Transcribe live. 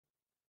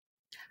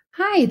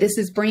Hi, this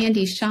is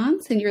Brandy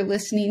Shantz, and you're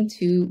listening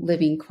to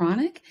Living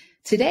Chronic.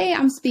 Today,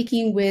 I'm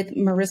speaking with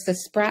Marissa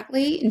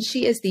Spratley, and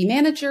she is the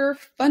manager,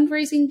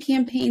 fundraising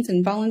campaigns,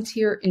 and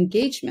volunteer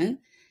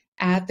engagement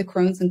at the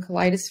Crohns and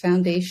Colitis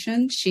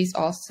Foundation. She's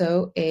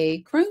also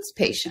a Crohn's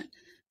patient.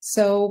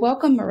 So,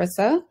 welcome,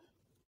 Marissa.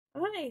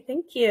 Hi,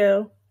 thank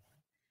you.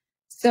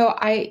 So,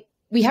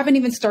 we haven't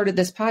even started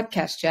this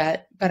podcast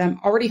yet, but I'm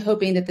already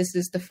hoping that this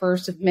is the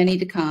first of many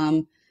to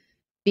come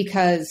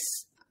because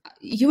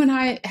you and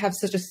I have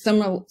such a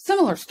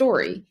similar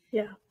story.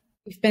 Yeah.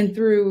 We've been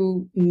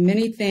through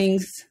many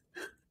things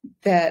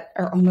that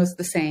are almost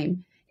the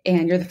same.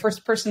 And you're the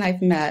first person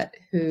I've met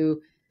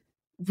who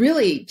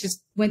really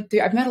just went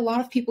through. I've met a lot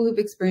of people who've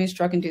experienced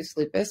drug-induced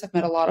lupus. I've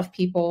met a lot of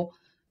people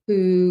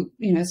who,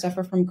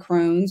 suffer from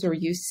Crohn's or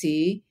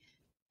UC,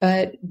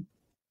 but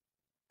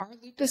our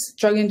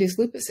drug-induced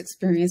lupus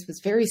experience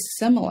was very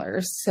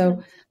similar.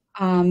 So,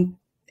 I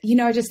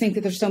just think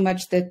that there's so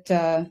much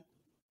that,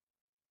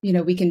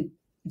 we can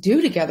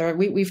do together.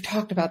 We've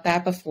talked about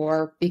that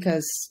before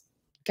because,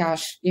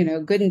 gosh,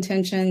 good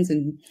intentions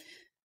and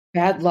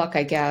bad luck,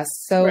 I guess.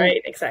 So,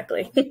 right,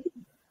 exactly.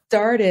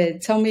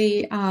 Tell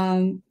me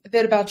a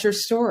bit about your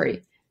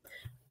story.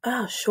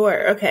 Oh,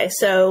 sure. Okay.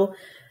 So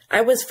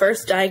I was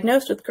first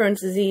diagnosed with Crohn's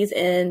disease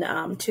in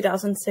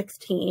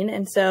 2016.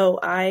 And so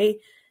I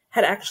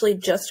had actually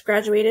just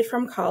graduated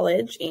from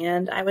college,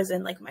 and I was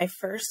in my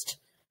first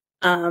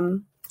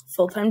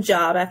full-time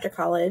job after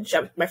college,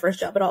 my first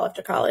job at all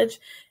after college.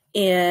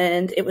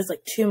 And it was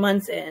 2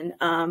 months in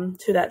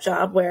to that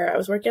job where I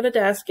was working at a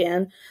desk,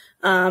 and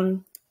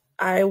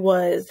I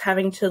was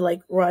having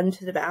to run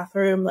to the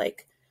bathroom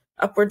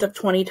upwards of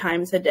 20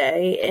 times a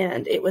day.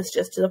 And it was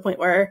just to the point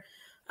where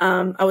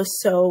I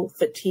was so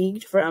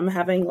fatigued from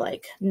having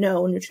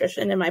no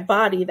nutrition in my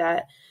body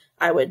that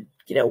I would,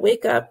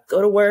 wake up,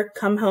 go to work,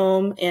 come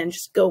home, and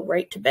just go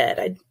right to bed.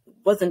 I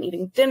wasn't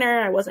eating dinner.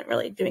 I wasn't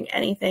really doing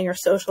anything or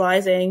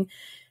socializing.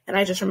 And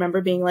I just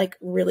remember being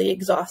really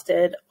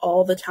exhausted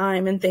all the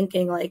time and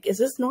thinking is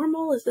this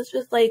normal? Is this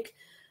just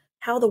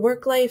how the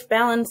work-life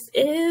balance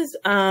is?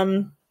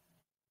 And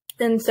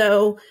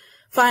so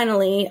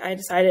finally I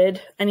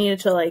decided I needed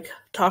to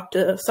talk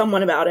to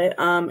someone about it.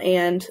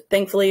 And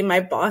thankfully my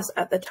boss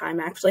at the time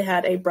actually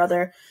had a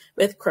brother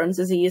with Crohn's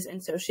disease.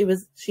 And so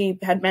she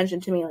had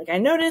mentioned to me, I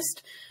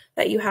noticed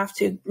that you have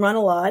to run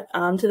a lot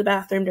to the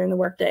bathroom during the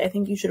workday. I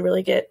think you should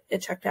really get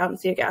it checked out and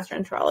see a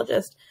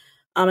gastroenterologist.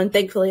 And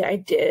thankfully I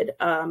did.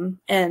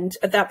 And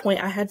at that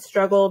point I had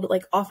struggled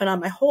off and on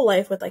my whole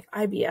life with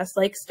IBS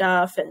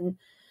stuff and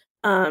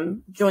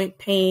joint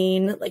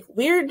pain,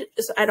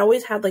 I'd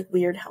always had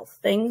weird health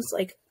things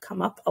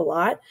come up a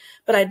lot,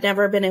 but I'd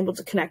never been able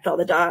to connect all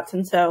the dots.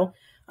 And so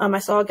I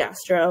saw a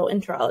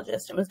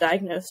gastroenterologist and was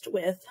diagnosed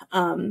with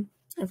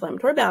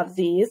inflammatory bowel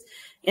disease.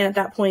 And at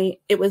that point,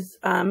 it was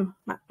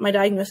my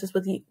diagnosis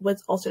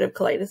was ulcerative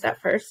colitis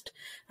at first,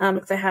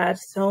 because I had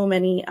so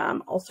many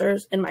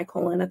ulcers in my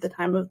colon at the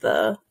time of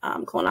the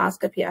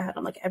colonoscopy. I had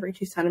them every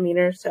 2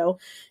 centimeters. So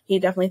he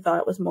definitely thought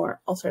it was more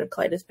ulcerative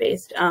colitis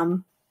based.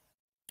 And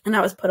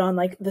I was put on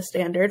the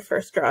standard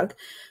first drug,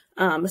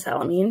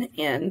 mesalamine,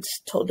 and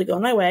told to go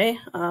on my way.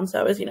 So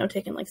I was,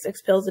 taking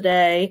 6 pills a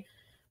day,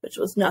 which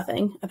was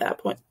nothing at that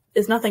point.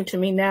 Is nothing to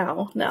me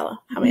now.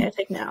 How many I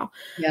take now.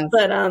 Yeah.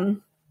 But,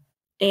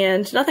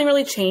 and nothing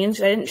really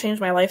changed. I didn't change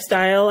my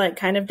lifestyle. I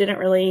kind of didn't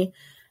really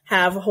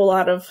have a whole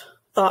lot of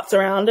thoughts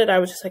around it. I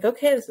was just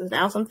okay, this is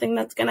now something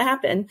that's going to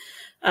happen.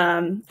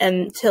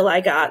 Until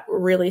I got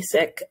really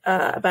sick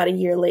about a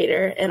year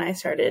later, and I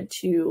started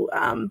to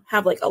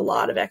have a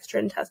lot of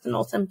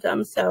extraintestinal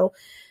symptoms. So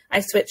I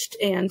switched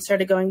and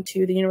started going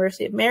to the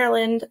University of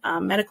Maryland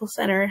Medical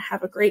Center,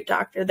 have a great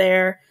doctor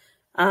there.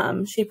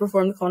 She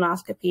performed the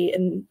colonoscopy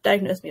and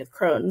diagnosed me with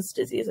Crohn's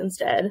disease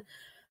instead.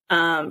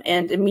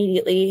 And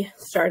immediately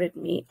started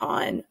me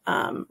on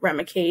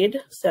Remicade.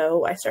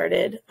 So I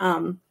started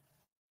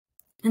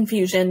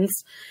infusions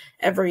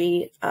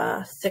every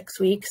 6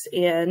 weeks.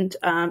 And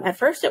at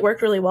first it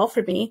worked really well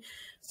for me.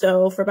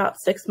 So for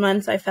about 6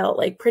 months, I felt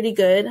pretty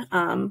good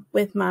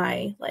with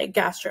my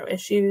gastro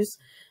issues.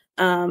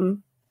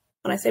 When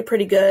I say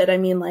pretty good, I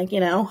mean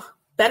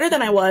better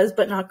than I was,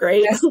 but not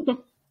great. Yes.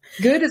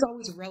 Good is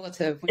always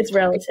relative. It's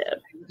relative.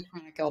 With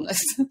chronic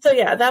illness. So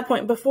yeah, at that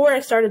point, before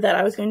I started that,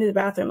 I was going to the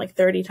bathroom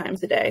 30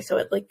 times a day.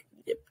 So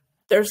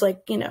there's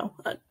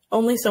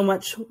only so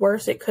much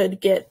worse it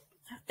could get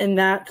in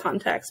that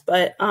context.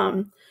 But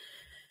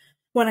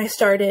when I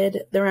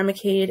started the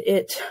Remicade,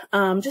 it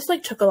just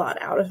took a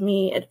lot out of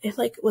me. It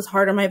was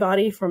hard on my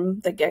body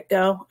from the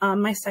get-go.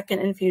 My second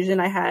infusion,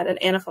 I had an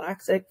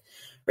anaphylactic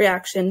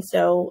reaction.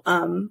 So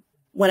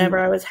whenever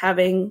I was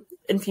having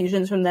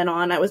infusions from then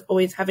on, I was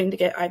always having to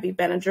get IV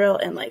Benadryl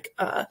and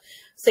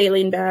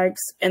saline bags,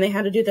 and they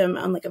had to do them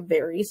on a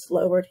very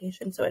slow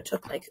rotation. So it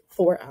took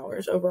 4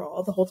 hours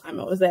overall the whole time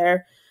I was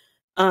there,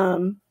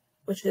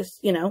 which is,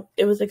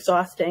 it was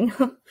exhausting.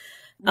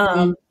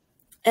 And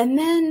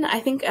then I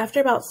think after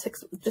about it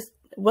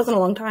wasn't a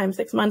long time,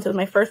 6 months, it was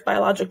my first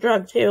biologic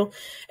drug too,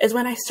 is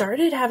when I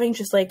started having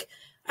just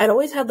I'd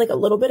always had like a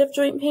little bit of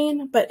joint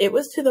pain, but it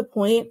was to the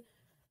point,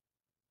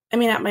 I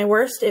mean, at my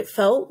worst, it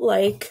felt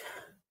like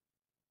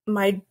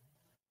my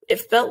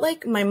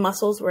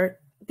muscles were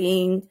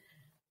being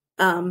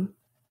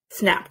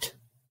snapped.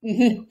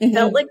 It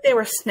felt like they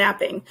were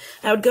snapping.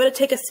 I would go to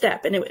take a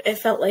step and it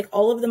felt like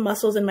all of the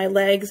muscles in my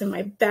legs and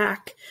my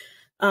back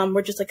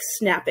were just like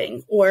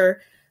snapping,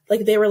 or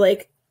like they were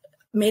like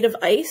made of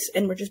ice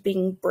and were just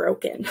being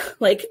broken.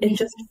 Like it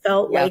just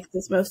felt like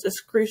this most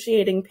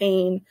excruciating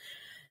pain.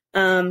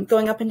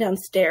 Going up and down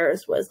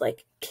stairs was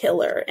like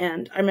killer.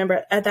 And I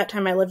remember at that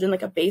time I lived in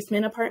like a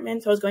basement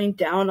apartment. So I was going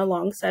down a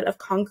long set of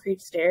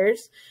concrete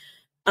stairs.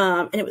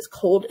 And it was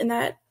cold in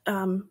that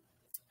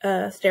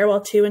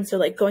stairwell too. And so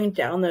like going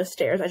down those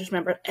stairs, I just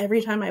remember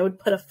every time I would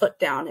put a foot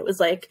down, it was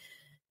like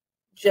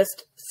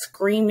just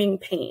screaming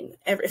pain.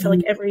 It felt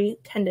like every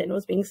tendon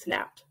was being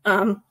snapped.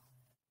 And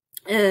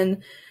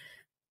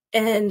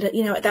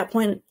you know, at that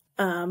point,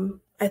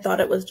 I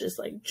thought it was just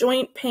like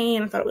joint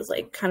pain. I thought it was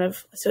like kind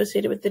of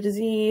associated with the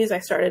disease. I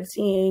started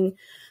seeing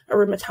a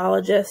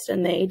rheumatologist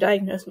and they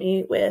diagnosed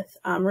me with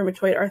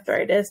rheumatoid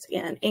arthritis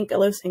and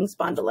ankylosing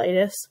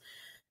spondylitis.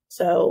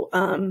 So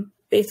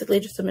basically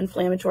just some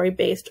inflammatory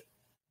based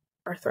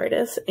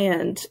arthritis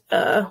and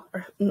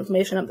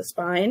inflammation of the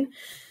spine.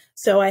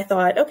 So I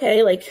thought,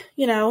 okay, like,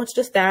 you know, it's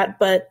just that,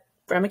 but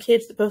Remicade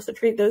is supposed to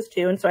treat those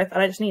too. And so I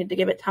thought I just needed to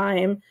give it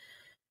time.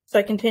 So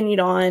I continued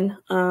on,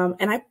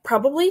 and I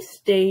probably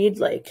stayed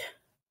like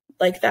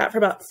that for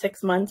about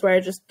 6 months, where I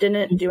just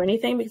didn't do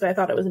anything because I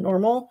thought it was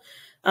normal,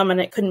 and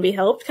it couldn't be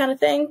helped, kind of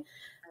thing.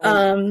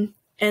 And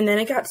then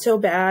it got so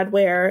bad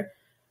where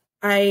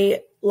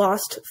I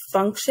lost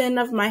function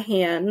of my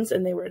hands,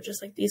 and they were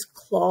just like these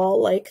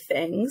claw-like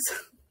things.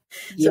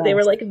 So they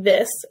were like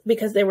this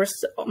because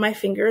my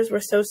fingers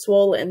were so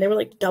swollen. They were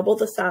like double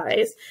the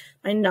size.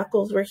 My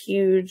knuckles were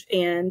huge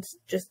and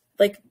just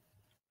like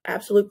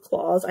absolute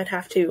claws. I'd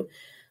have to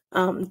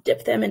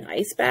dip them in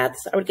ice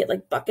baths. I would get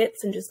like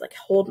buckets and just like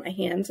hold my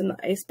hands in the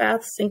ice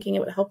baths, thinking it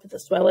would help with the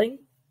swelling.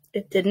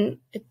 It didn't.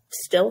 It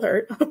still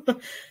hurt.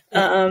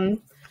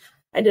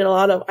 I did a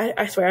lot of,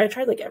 I swear I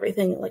tried like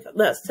everything, like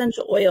the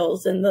essential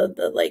oils and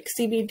the like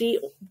CBD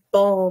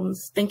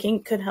balms,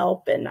 thinking could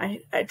help. And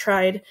I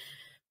tried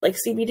like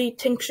CBD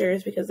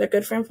tinctures because they're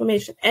good for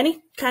inflammation.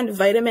 Any kind of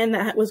vitamin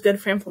that was good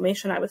for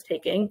inflammation I was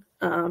taking,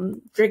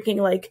 drinking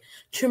like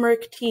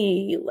turmeric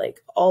tea,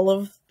 like all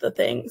of the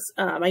things.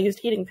 I used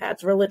heating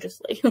pads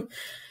religiously,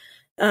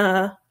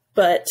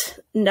 but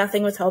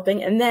nothing was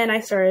helping. And then I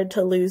started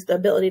to lose the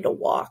ability to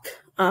walk.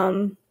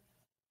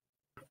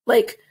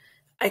 Like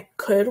I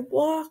could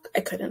walk, I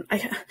couldn't.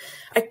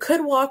 I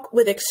could walk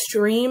with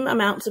extreme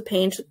amounts of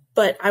pain,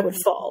 but I would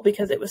fall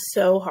because it was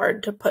so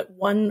hard to put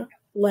one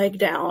leg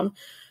down.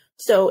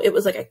 So it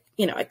was like,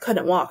 I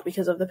couldn't walk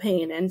because of the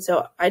pain. And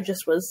so I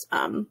just was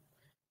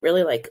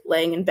really like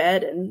laying in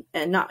bed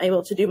and not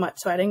able to do much.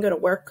 So I didn't go to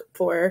work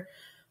for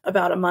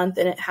about a month,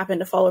 and it happened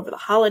to fall over the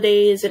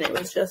holidays. And it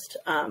was just,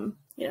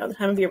 the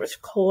time of year was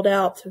cold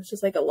out. So it was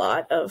just like a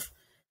lot of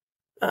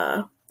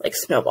like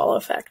snowball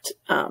effect.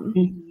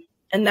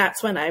 And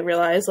that's when I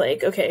realized,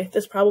 like, okay,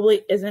 this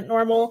probably isn't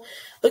normal.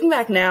 Looking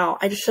back now,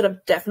 I just should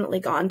have definitely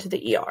gone to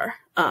the ER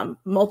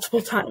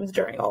multiple times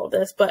during all of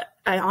this. But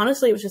I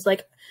honestly was just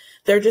like,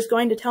 they're just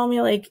going to tell me,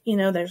 like,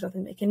 there's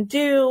nothing they can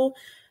do.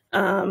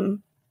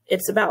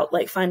 It's about,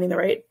 like, finding the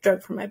right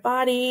drug for my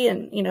body.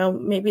 And,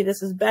 maybe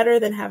this is better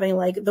than having,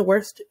 like, the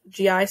worst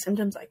GI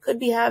symptoms I could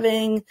be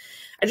having.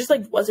 I just,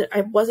 like,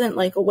 wasn't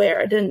like,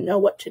 aware. I didn't know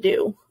what to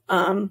do.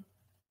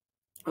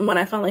 And when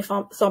I finally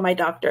saw my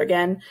doctor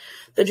again,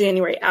 the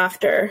January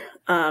after,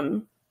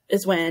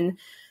 is when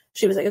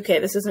she was like, okay,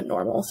 this isn't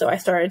normal. So I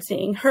started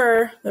seeing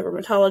her, the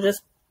rheumatologist,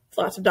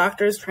 lots of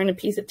doctors trying to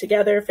piece it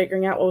together,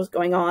 figuring out what was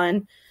going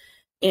on.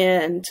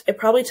 And it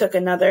probably took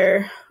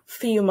another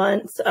few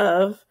months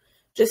of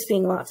just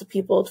seeing lots of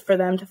people for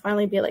them to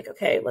finally be like,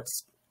 okay,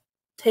 let's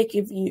take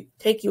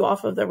you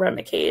off of the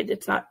Remicade.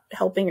 It's not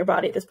helping your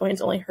body at this point.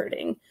 It's only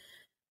hurting.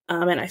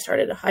 And I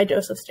started a high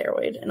dose of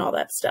steroid and all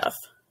that stuff.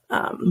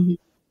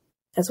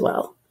 As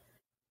well.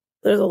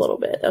 There's a little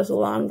bit. That was a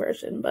long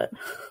version, but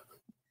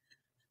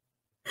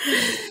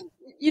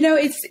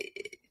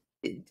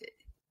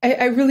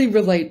I really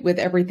relate with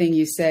everything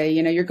you say.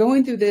 You're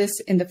going through this,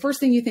 and the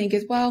first thing you think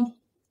is, well,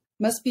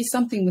 must be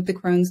something with the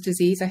Crohn's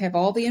disease. I have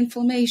all the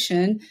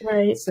inflammation,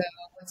 right? So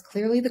it's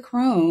clearly the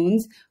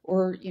Crohn's,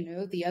 or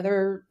the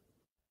other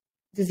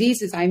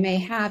diseases I may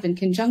have in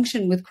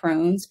conjunction with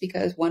Crohn's,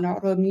 because one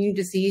autoimmune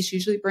disease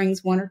usually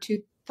brings one or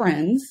two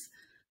friends.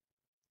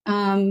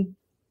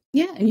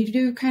 Yeah, and you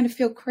do kind of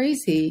feel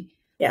crazy.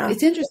 Yeah.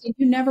 It's interesting.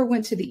 You never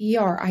went to the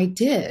ER. I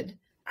did.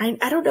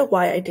 I don't know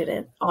why I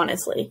didn't,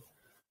 honestly.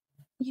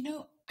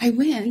 I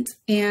went,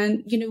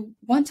 and,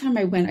 one time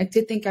I went, I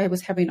did think I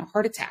was having a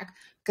heart attack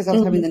because I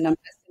was having the numbness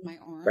in my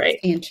arms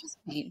and chest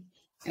pain.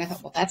 And I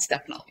thought, well, that's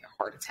definitely a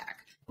heart attack.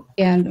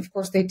 And of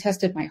course, they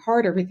tested my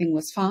heart. Everything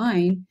was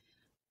fine.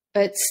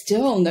 But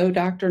still, no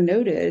doctor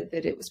noted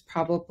that it was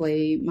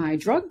probably my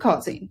drug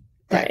causing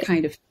that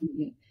kind of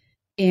thing.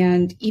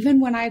 And even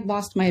when I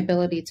lost my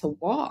ability to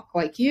walk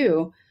like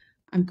you,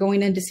 I'm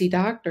going in to see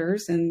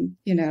doctors and,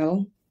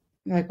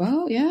 like,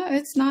 well, yeah,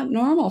 it's not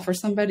normal for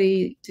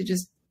somebody to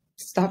just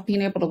stop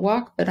being able to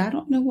walk, but I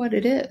don't know what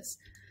it is.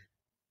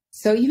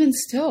 So even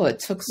still, it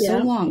took so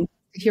long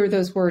to hear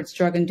those words,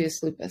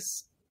 drug-induced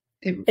lupus.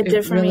 It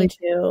did for me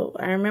too.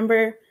 I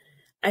remember,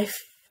 I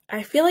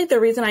feel like the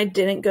reason I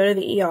didn't go to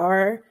the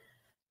ER,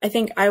 I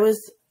think I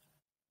was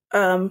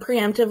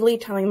preemptively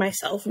telling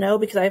myself no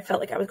because I felt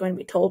like I was going to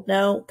be told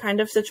no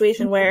kind of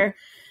situation where,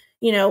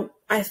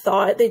 I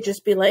thought they'd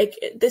just be like,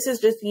 this is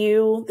just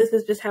you. This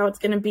is just how it's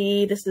going to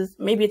be.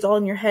 Maybe it's all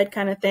in your head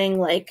kind of thing.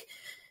 Like,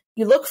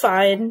 you look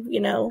fine,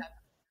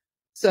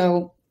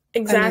 So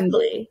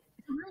exactly.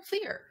 It's a real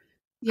fear.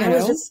 I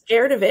was just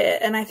scared of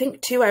it. And I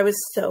think too, I was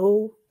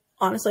so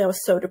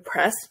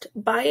depressed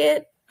by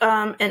it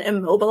and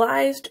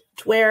immobilized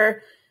to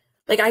where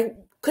like I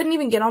couldn't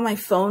even get on my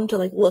phone to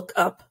like look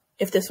up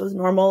if this was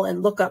normal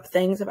and look up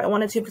things if I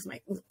wanted to because my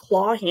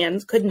claw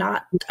hands could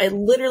not. I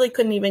literally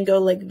couldn't even go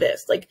like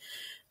this. Like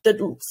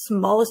the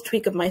smallest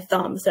tweak of my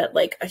thumb set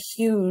like a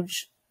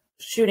huge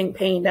shooting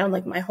pain down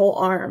like my whole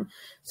arm.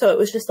 So it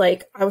was just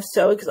like I was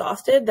so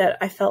exhausted that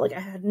I felt like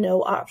I had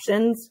no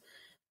options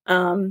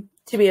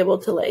to be able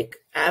to like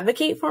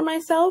advocate for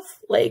myself.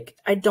 Like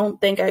I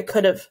don't think I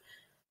could have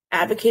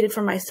advocated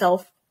for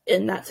myself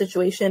in that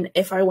situation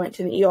if I went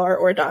to the ER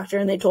or a doctor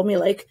and they told me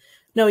like,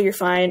 no, you're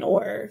fine,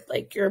 or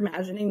like you're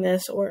imagining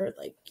this, or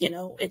like,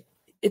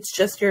 it's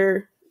just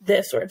your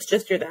this, or it's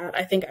just your that.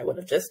 I think I would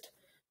have just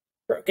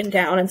broken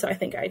down. And so I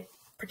think I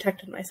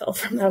protected myself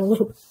from that a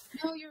little bit.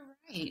 No, you're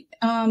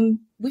right.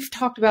 We've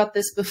talked about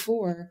this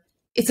before.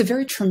 It's a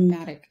very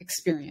traumatic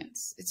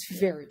experience. It's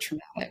very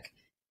traumatic.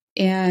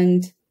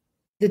 And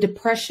the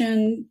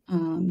depression,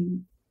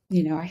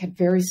 I had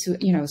I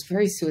was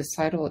very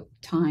suicidal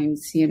at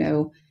times,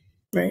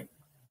 Right.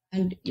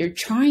 And you're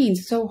trying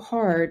so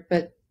hard,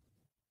 but,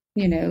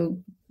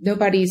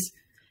 nobody's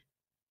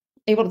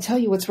able to tell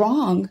you what's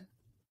wrong.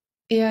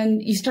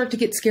 And you start to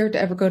get scared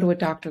to ever go to a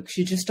doctor because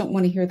you just don't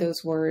want to hear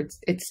those words.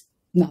 It's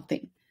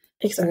nothing.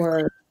 Exactly.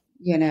 Or,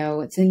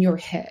 it's in your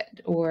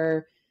head,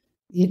 or,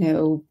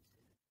 the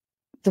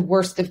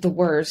worst of the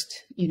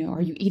worst,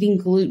 are you eating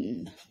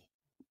gluten?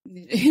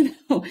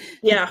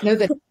 Yeah. Know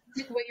that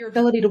take away your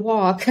ability to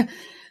walk.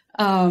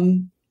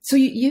 So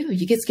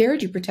you get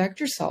scared, you protect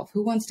yourself.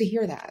 Who wants to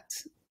hear that?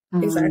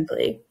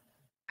 Exactly.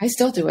 I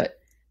still do it.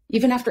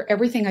 Even after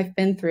everything I've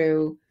been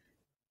through,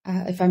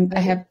 if I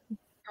have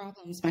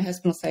problems, my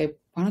husband will say,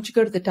 why don't you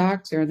go to the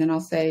doctor? And then I'll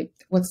say,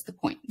 what's the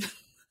point?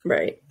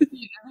 Right.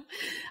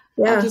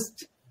 Yeah. I'll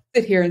just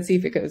sit here and see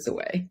if it goes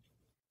away.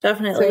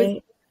 Definitely. So it's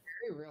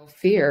a very real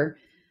fear.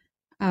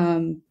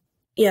 I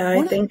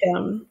think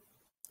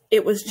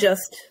it was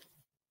just,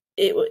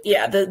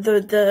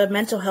 the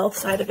mental health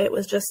side of it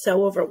was just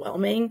so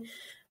overwhelming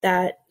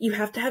that you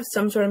have to have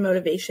some sort of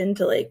motivation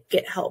to like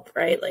get help,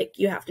 right? Like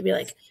you have to be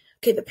like,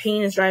 okay, the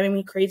pain is driving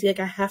me crazy.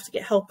 Like I have to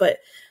get help. But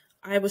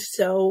I was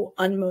so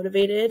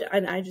unmotivated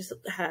and I just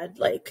had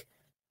like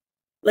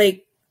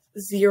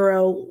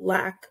zero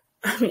lack.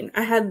 I mean,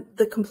 I had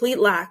the complete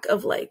lack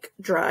of like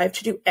drive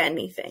to do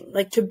anything,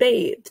 like to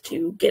bathe,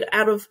 to get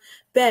out of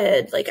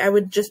bed. Like I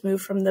would just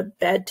move from the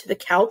bed to the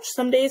couch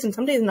some days and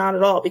some days not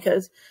at all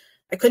because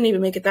I couldn't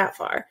even make it that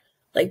far.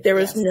 Like there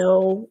was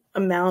no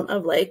amount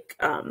of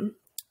like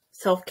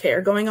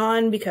self-care going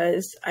on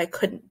because I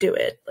couldn't do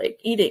it. Like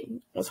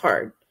eating was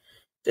hard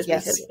just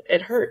because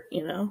it hurt,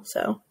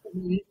 so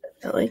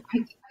definitely.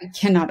 I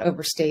cannot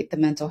overstate the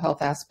mental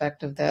health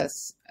aspect of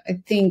this.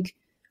 I think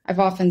I've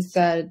often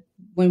said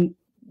when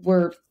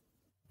we're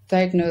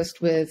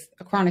diagnosed with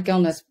a chronic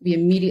illness, we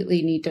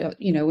immediately need to,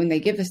 when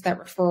they give us that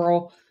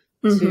referral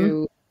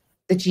to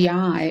the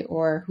GI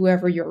or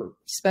whoever your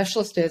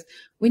specialist is,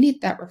 we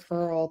need that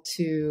referral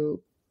to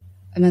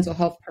a mental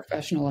health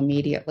professional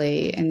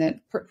immediately. And that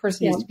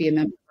person needs to be a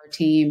member of our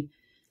team.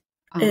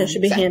 And it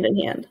should be hand in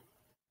hand.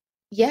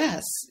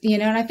 Yes.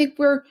 And I think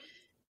we're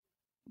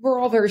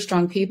all very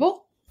strong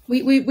people.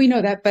 We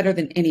know that better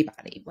than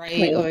anybody,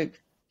 right?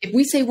 Like if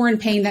we say we're in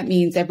pain, that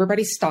means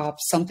everybody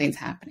stops, something's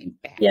happening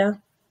bad. Yeah.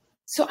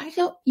 So I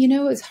don't,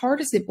 as hard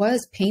as it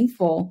was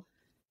painful,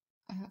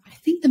 I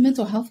think the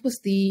mental health was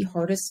the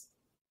hardest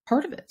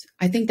part of it.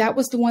 I think that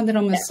was the one that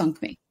almost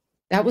sunk me.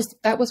 That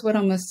was what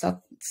almost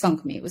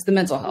sunk me. It was the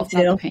mental health,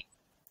 not the pain,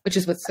 which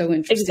is what's so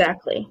interesting.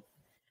 Exactly.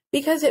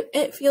 Because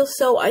it feels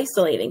so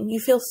isolating. You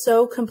feel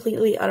so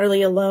completely,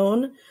 utterly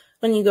alone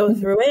when you go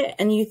through it.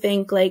 And you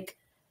think like,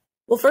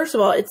 well, first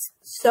of all, it's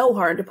so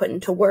hard to put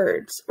into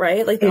words,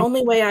 right? Like the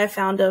only way I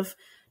found of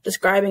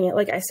describing it,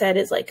 like I said,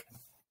 is like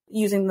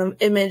using the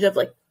image of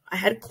like, I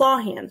had claw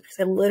hands because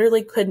I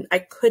literally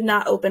could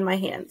not open my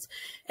hands.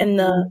 And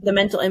the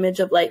mental image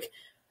of like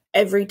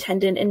every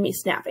tendon in me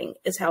snapping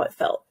is how it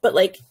felt. But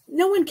like,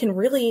 no one can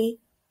really,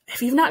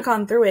 if you've not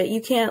gone through it,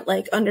 you can't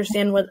like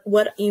understand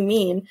what you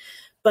mean.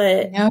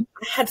 But I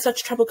had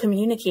such trouble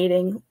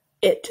communicating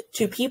it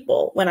to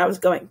people when I was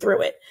going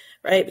through it,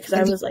 right? Because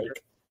I was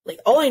like, like,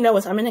 all I know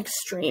is I'm in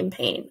extreme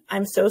pain.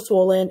 I'm so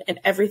swollen and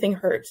everything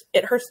hurts.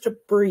 It hurts to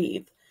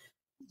breathe.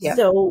 Yeah.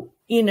 So,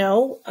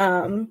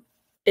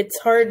 it's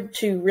hard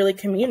to really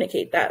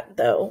communicate that,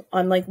 though,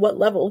 on like what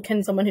level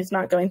can someone who's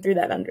not going through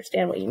that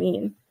understand what you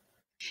mean?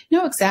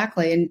 No,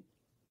 exactly. And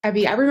I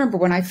mean, I remember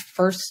when I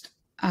first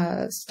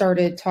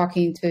started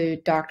talking to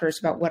doctors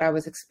about what I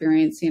was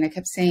experiencing, I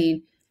kept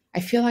saying, I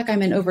feel like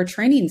I'm in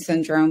overtraining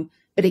syndrome,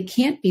 but it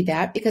can't be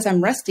that because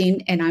I'm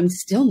resting and I'm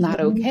still not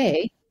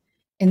okay.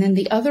 And then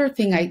the other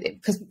thing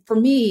because for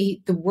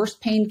me, the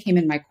worst pain came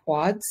in my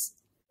quads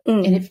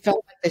and it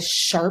felt like this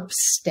sharp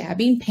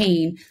stabbing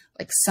pain,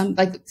 like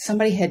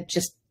somebody had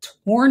just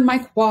torn my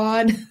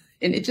quad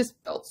and it just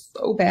felt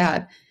so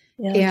bad.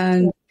 Yeah.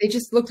 And they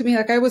just looked at me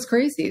like I was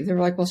crazy. They were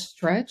like, well,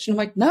 stretch. And I'm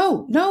like,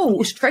 no,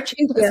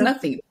 stretching does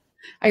nothing.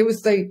 I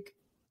was like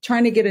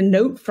trying to get a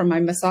note from my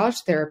massage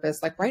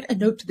therapist, like write a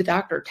note to the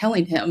doctor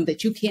telling him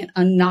that you can't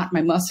unknot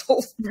my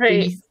muscles.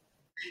 Right.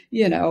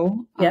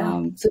 So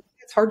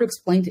it's hard to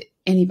explain to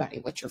anybody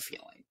what you're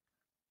feeling.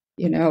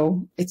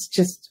 It's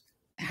just,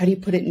 how do you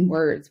put it in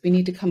words? We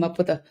need to come up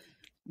with a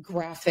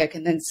graphic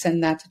and then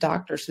send that to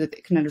doctors so that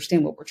they can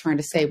understand what we're trying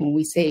to say when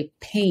we say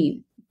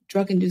pain,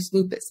 drug-induced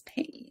lupus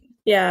pain.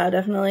 Yeah,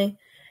 definitely.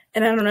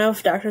 And I don't know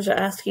if doctors will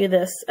ask you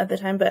this at the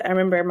time, but I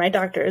remember my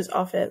doctor's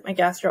office, my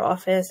gastro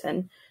office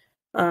and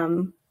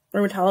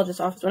rheumatologist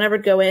office, whenever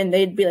I'd go in,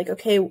 they'd be like,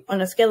 okay,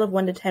 on a scale of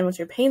 1 to 10, what's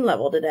your pain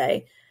level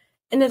today?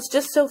 And it's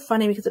just so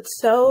funny because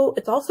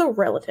it's also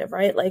relative,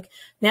 right? Like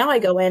now I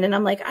go in and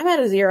I'm like, I'm at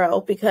a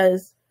 0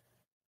 because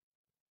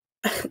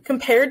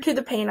compared to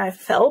the pain I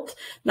felt,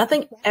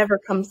 nothing ever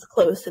comes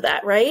close to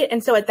that, right?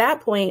 And so at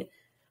that point,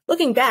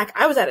 looking back,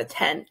 I was at a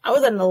 10. I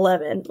was at an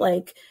 11.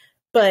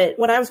 But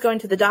when I was going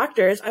to the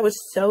doctors, I was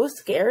so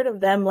scared of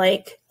them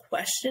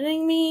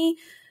questioning me.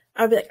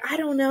 I would be like, I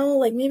don't know,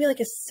 maybe a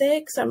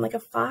 6. I'm like a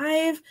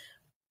 5.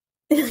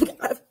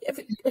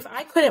 If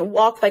I couldn't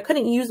walk, if I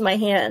couldn't use my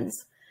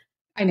hands,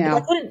 I know.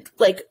 If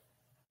I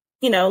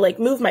couldn't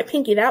move my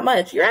pinky that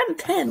much, you're at a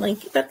 10.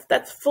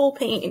 That's full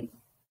pain.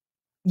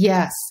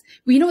 Yes.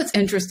 Well, what's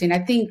interesting? I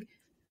think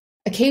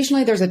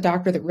occasionally there's a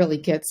doctor that really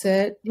gets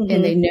it and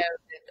they know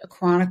that a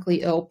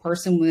chronically ill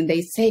person, when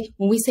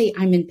we say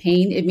I'm in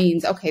pain, it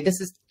means, okay,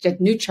 this is a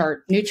new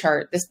chart.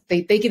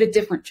 They get a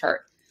different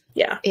chart.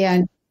 Yeah.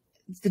 And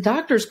the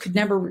doctors could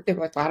never, they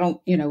were like, well, I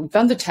don't, we've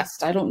done the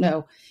test. I don't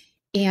know.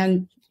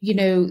 And,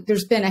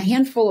 there's been a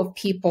handful of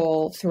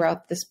people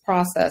throughout this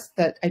process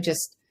that I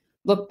just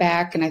look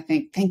back and I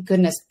think, thank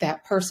goodness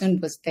that person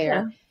was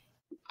there.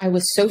 Yeah. I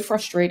was so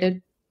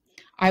frustrated.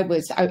 I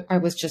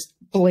was just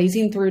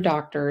blazing through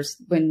doctors.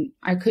 When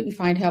I couldn't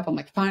find help, I'm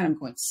like, fine, I'm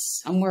going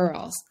somewhere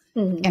else.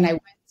 And I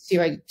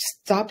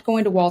stopped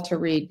going to Walter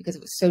Reed because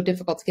it was so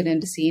difficult to get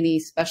in to see any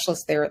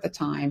specialist there at the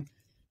time.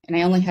 And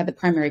I only had the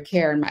primary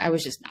care and I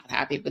was just not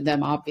happy with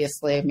them,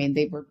 obviously. I mean,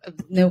 they were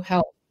of no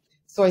help.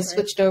 So I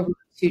switched over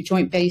to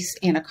Joint Base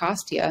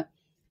Anacostia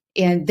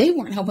and they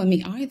weren't helping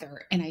me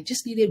either. And I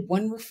just needed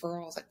one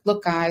referral. I was like,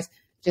 look, guys,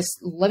 just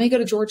let me go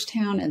to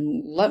Georgetown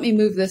and let me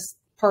move this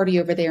party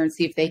over there and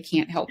see if they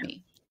can't help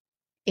me.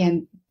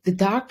 And the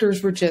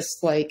doctors were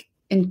just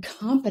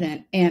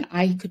incompetent and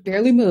I could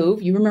barely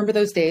move. You remember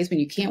those days when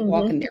you can't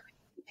walk and they're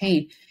in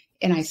pain.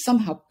 And I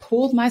somehow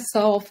pulled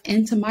myself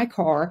into my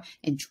car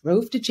and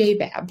drove to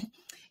JBAB.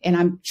 And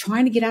I'm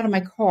trying to get out of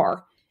my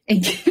car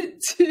and get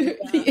to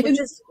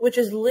which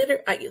is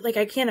literally,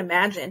 I can't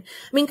imagine.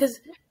 I mean, because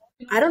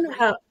I don't know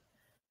how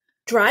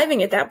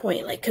driving at that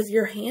point, because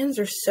your hands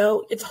are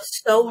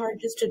it's so hard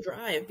just to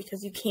drive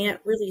because you can't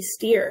really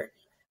steer.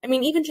 I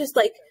mean, even just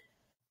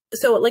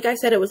so like I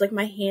said, it was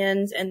my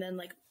hands and then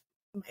my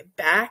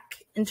back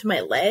into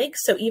my legs.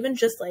 So even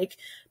just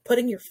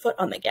putting your foot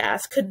on the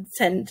gas could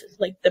send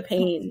the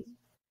pain.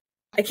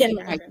 I can't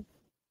imagine.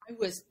 I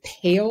was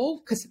pale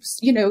because,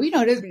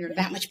 it is when you're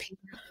that much pain,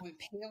 you're going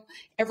pale,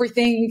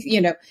 everything,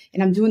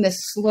 and I'm doing this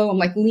slow. I'm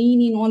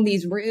leaning on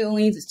these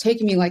railings. It's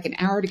taking me an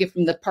hour to get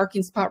from the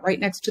parking spot right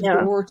next to the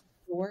door to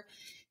the door.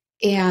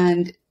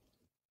 And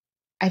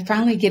I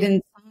finally get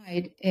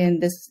inside and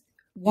this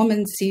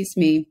woman sees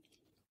me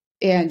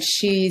and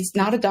she's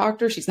not a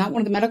doctor. She's not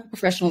one of the medical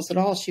professionals at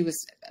all. She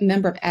was a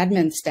member of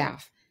admin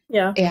staff.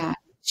 Yeah. And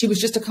she was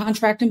just a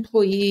contract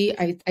employee.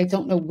 I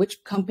don't know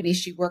which company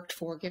she worked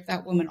for. Give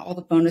that woman all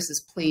the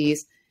bonuses,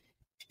 please.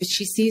 But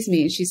she sees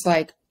me and she's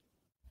like,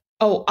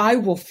 oh, I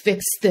will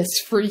fix this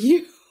for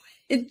you.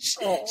 And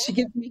she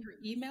gives me her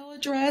email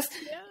address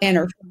and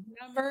her phone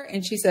number.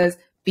 And she says,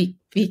 she's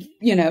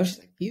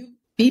like, you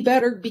be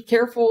better, be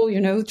careful,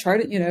 try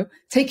to,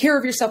 take care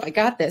of yourself. I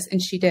got this. And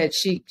she did.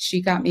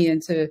 She got me in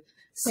to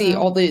see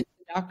all the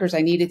doctors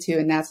I needed to.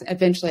 And that's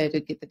eventually I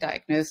did get the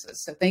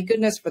diagnosis. So thank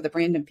goodness for the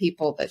random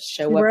people that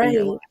show up in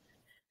your life.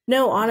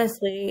 No,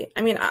 honestly,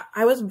 I mean,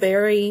 I was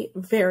very,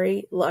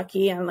 very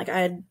lucky. And I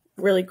had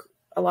really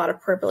a lot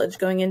of privilege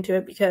going into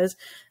it because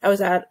I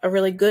was at a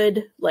really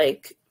good,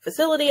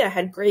 facility. I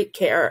had great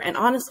care. And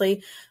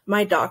honestly,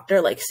 my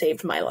doctor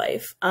saved my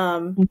life.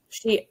 When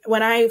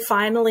I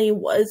finally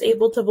was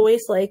able to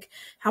voice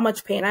how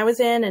much pain I was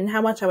in and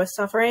how much I was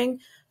suffering,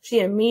 she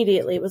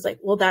immediately was like,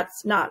 well,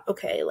 that's not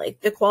okay.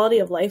 Like, the quality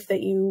of life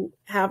that you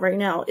have right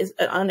now is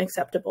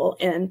unacceptable.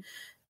 And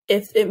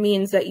if it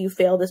means that you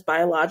fail this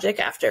biologic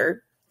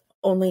after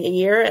only a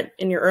year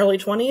in your early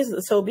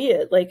 20s, so be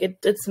it. Like,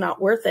 it's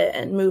not worth it,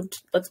 and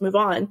let's move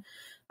on.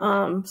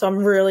 So I'm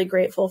really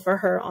grateful for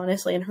her,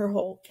 honestly, and her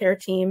whole care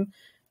team.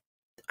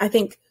 I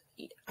think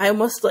I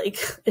almost, like,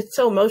 it's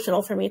so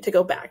emotional for me to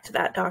go back to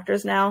that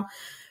doctor's now,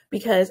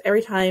 because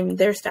every time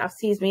their staff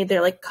sees me,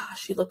 they're like,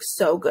 gosh, you look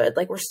so good.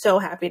 Like, we're so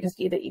happy to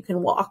see that you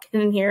can walk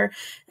in here,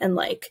 and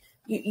like,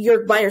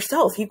 you're by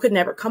yourself. You could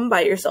never come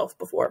by yourself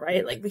before,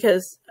 right? Like,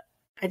 because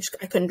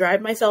I couldn't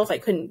drive myself. I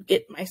couldn't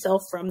get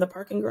myself from the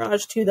parking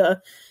garage to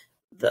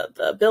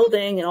the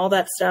building and all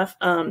that stuff.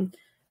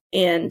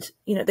 And,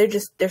 you know,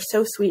 they're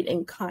so sweet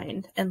and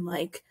kind. And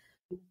like,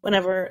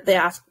 whenever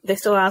they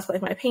still ask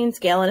like my pain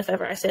scale. And if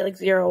ever I say like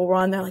 0 or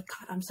 1, they're like,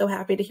 God, I'm so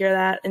happy to hear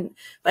that. And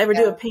if I ever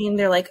do a pain,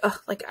 they're like, oh,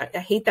 like, I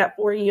hate that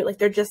for you. Like,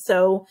 they're just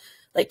so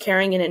like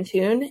caring and in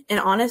tune. And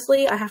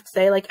honestly, I have to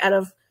say, like, out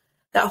of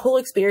that whole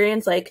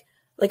experience, like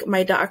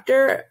my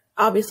doctor,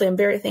 obviously I'm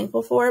very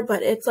thankful for,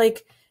 but it's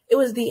like, it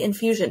was the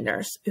infusion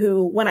nurse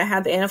who, when I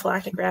had the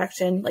anaphylactic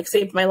reaction, like,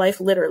 saved my life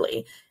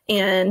literally.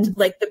 And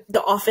like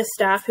the office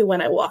staff who,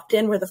 when I walked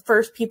in, were the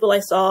first people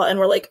I saw and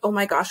were like, oh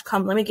my gosh,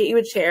 come, let me get you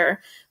a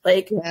chair.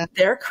 Like,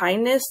 their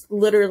kindness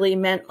literally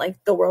meant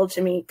like the world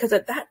to me. Cause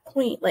at that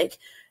point, like,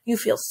 you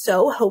feel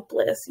so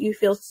hopeless. You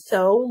feel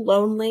so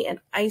lonely and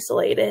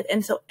isolated.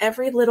 And so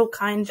every little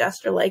kind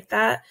gesture like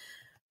that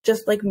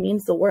just like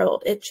means the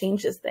world. It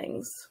changes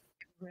things.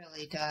 It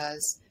really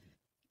does.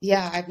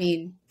 Yeah, I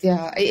mean,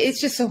 yeah, it's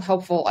just so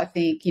helpful, I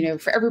think, you know,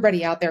 for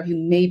everybody out there who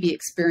may be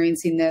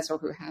experiencing this or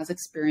who has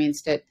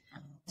experienced it,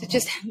 to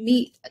just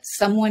meet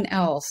someone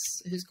else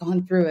who's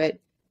gone through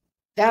it.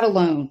 That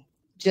alone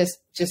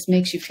just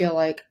makes you feel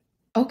like,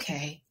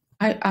 okay,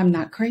 I'm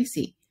not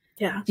crazy.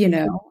 Yeah. You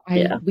know,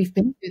 we've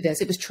been through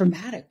this. It was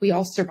traumatic. We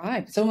all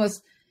survived. It's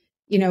almost,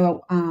 you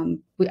know,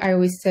 I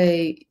always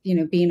say, you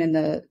know, being in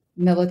the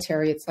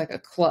military, it's like a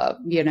club,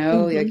 you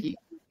know, like you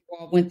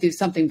all went through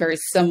something very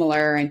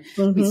similar, and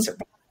we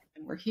survived,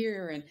 and we're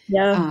here.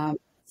 And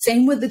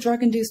same with the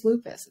drug-induced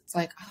lupus. It's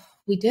like, oh,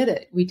 we did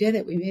it. We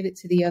made it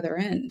to the other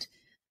end.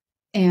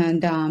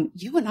 And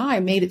you and I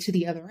made it to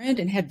the other end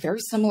and had very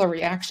similar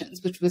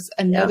reactions, which was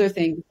another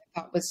thing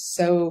I thought was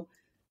so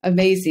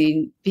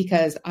amazing,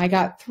 because I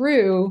got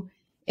through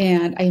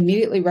and I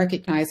immediately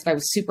recognized that I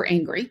was super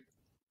angry,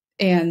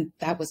 and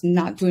that was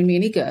not doing me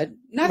any good.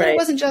 Not that it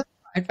wasn't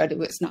justified, but it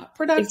was not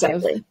productive.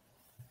 Exactly.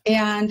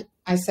 And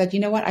I said, you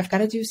know what, I've got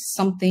to do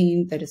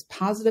something that is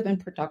positive and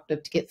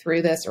productive to get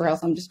through this, or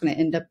else I'm just going to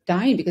end up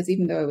dying, because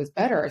even though I was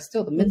better, I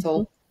still, the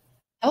mental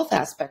health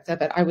aspect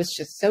of it, I was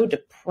just so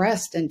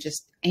depressed and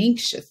just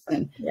anxious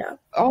and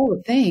all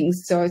the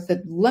things. So I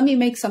said, let me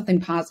make something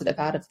positive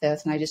out of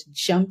this. And I just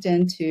jumped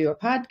into a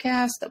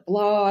podcast, a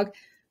blog,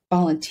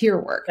 volunteer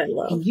work.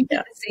 And you did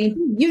the same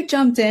thing. You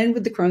jumped in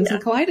with the Crohn's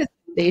Colitis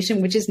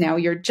Foundation, which is now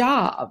your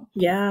job.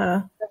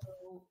 Yeah.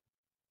 So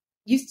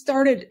you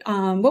started,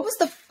 what was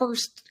the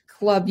first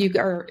club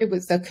it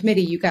was a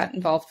committee you got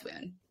involved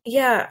in?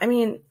 Yeah. I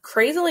mean,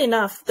 crazily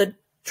enough, the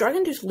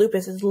drug-induced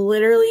lupus is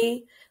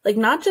literally, like,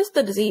 not just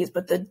the disease,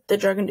 but the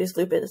drug-induced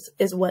lupus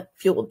is what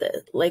fueled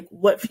it, like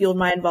what fueled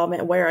my involvement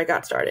and where I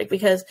got started.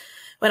 Because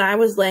when I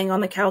was laying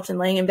on the couch and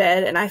laying in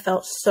bed and I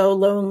felt so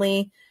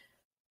lonely,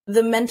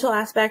 the mental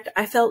aspect,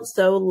 I felt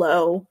so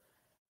low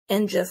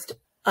and just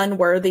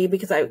unworthy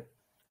because I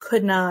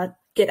could not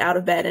get out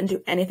of bed and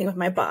do anything with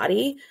my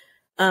body.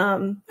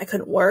 I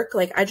couldn't work.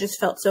 Like, I just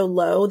felt so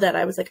low that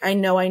I was like, I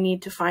know I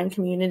need to find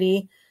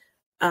community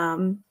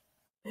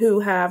who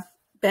have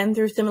been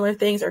through similar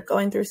things or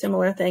going through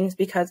similar things,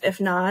 because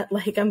if not,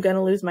 like, I'm going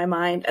to lose my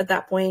mind. At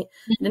that point,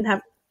 I didn't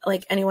have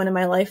like anyone in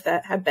my life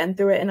that had been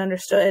through it and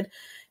understood.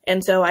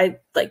 And so I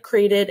like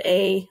created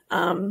a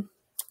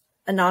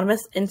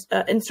anonymous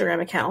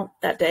Instagram account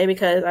that day,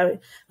 because I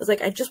was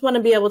like, I just want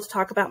to be able to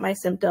talk about my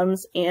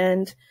symptoms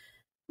and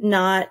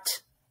not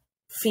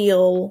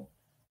feel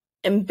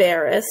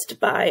embarrassed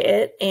by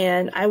it.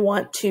 And I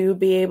want to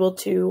be able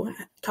to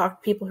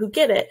talk to people who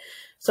get it.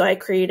 So I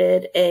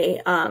created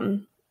a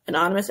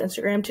anonymous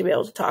Instagram to be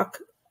able to talk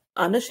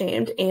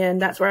unashamed. And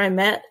that's where I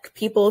met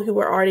people who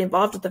were already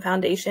involved with the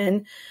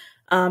foundation.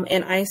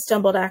 And I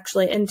stumbled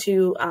actually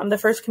into the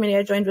first committee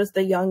I joined was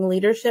the Young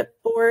Leadership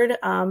Board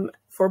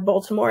for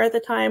Baltimore at the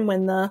time,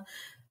 when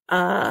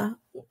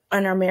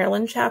in our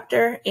Maryland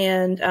chapter.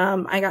 And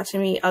I got to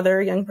meet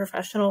other young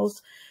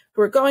professionals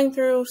who were going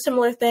through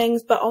similar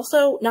things, but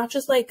also not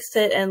just like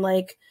sit and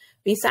like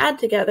be sad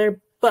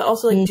together, but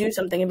also like do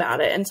something about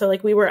it. And so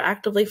like we were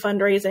actively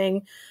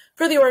fundraising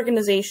for the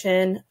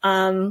organization.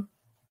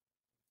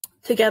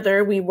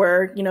 Together we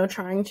were, you know,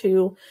 trying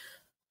to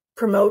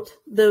promote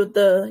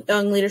the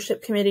Young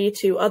Leadership Committee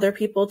to other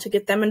people to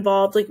get them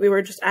involved. Like, we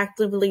were just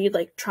actively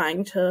like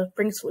trying to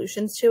bring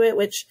solutions to it,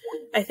 which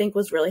I think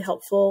was really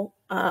helpful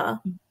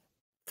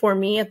for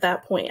me at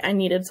that point. I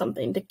needed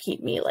something to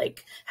keep me,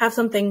 like, have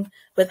something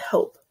with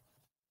hope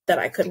that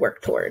I could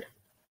work toward.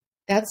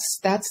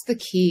 That's the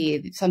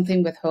key,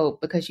 something with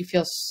hope, because you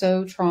feel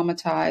so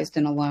traumatized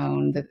and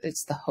alone that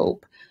it's the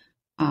hope.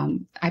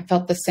 I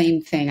felt the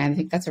same thing. I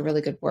think that's a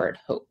really good word,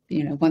 hope.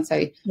 Once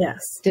I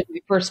did my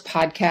first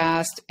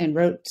podcast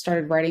and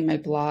started writing my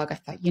blog, I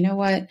thought, you know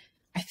what,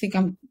 I think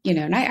I'm,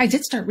 and I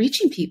did start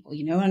reaching people,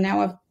 and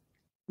now I've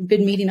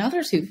been meeting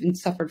others who've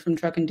suffered from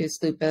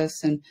drug-induced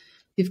lupus and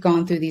who've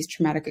gone through these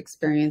traumatic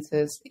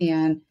experiences.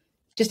 And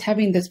just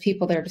having those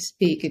people there to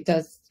speak, it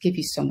does give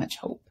you so much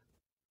hope.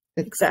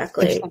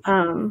 Exactly.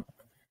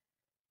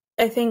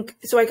 I think,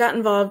 so I got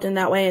involved in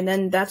that way. And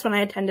then that's when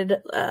I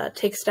attended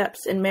Take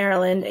Steps in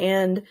Maryland.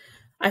 And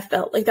I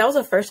felt like that was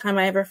the first time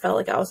I ever felt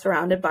like I was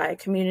surrounded by a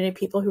community of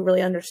people who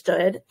really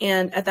understood.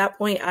 And at that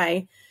point,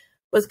 I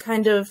was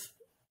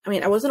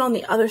I wasn't on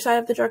the other side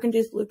of the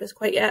drug-induced lupus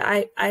quite yet.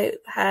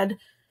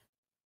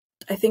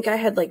 I think I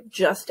had like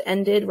just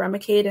ended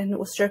Remicade and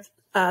was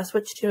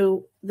switched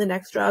to the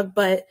next drug,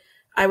 but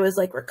I was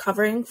like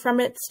recovering from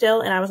it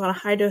still. And I was on a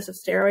high dose of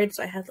steroids.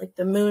 So I had like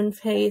the moon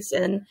face,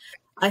 and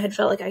I had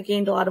felt like I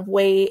gained a lot of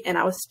weight, and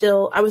I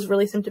was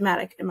really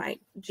symptomatic in my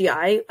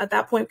GI at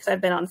that point because I'd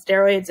been on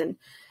steroids, and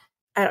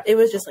it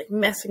was just like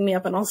messing me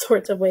up in all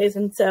sorts of ways.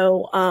 And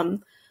so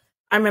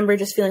I remember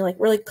just feeling like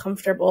really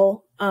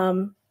comfortable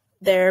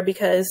there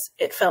because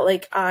it felt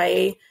like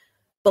I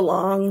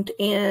belonged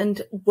and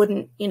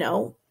wouldn't,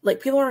 like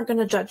people aren't going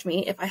to judge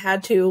me if I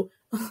had to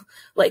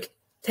like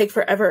take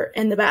forever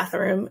in the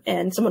bathroom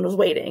and someone was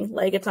waiting.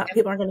 Like it's not,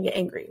 people aren't going to get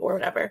angry or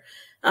whatever.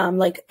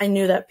 Like I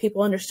knew that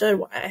people understood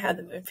why I had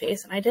the moon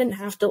face, and I didn't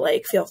have to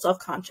like feel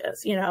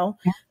self-conscious,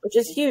 which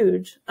is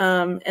huge.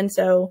 And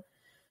so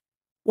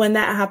when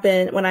that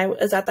happened, when I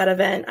was at that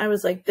event, I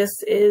was like,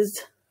 this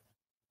is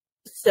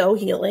so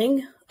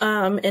healing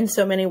in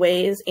so many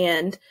ways.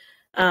 And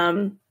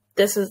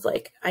this is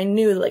like, I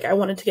knew like I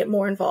wanted to get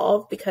more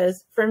involved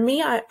because for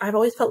me, I've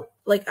always felt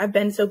like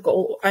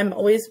I'm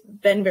always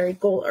been very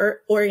goal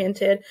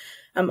oriented.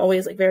 I'm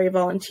always like very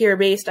volunteer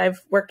based. I've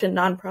worked in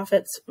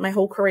nonprofits my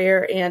whole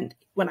career. And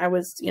when I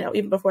was,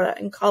 even before that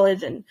in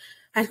college and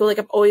high school, like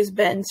I've always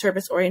been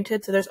service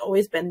oriented. So there's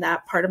always been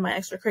that part of my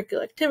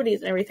extracurricular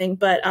activities and everything.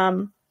 But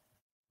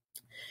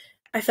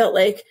I felt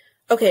like,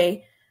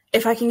 okay,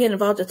 if I can get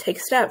involved to Take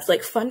Steps,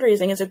 like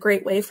fundraising is a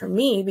great way for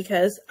me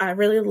because I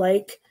really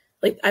like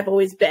I've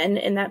always been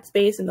in that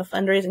space, in the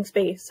fundraising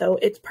space. So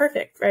it's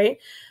perfect. Right.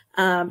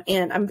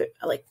 And I'm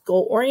like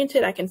goal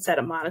oriented. I can set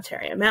a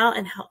monetary amount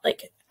and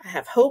I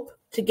have hope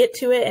to get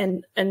to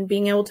it, and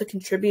being able to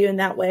contribute in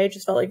that way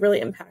just felt like really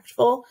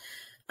impactful.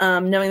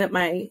 Knowing that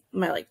my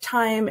like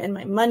time and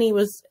my money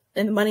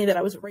and the money that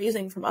I was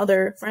raising from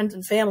other friends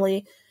and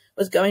family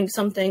was going to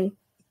something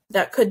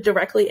that could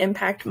directly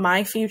impact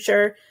my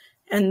future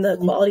and the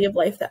quality of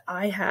life that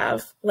I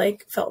have,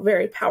 like felt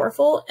very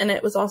powerful. And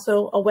it was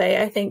also a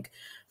way, I think,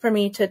 for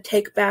me to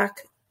take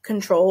back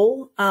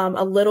control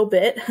a little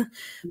bit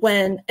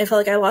when I felt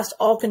like I lost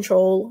all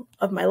control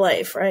of my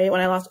life, right? When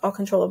I lost all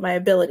control of my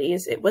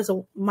abilities, it was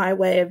my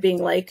way of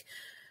being like,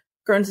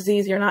 Crohn's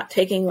disease, you're not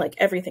taking like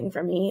everything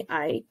from me.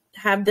 I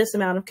have this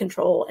amount of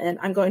control and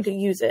I'm going to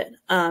use it.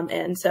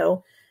 And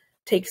so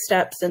Take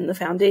Steps in the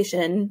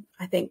foundation,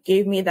 I think,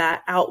 gave me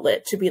that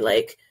outlet to be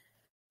like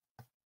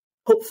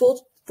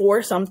hopeful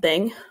for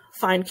something,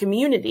 find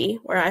community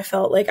where I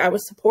felt like I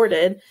was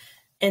supported,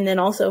 and then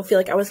also feel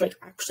like I was like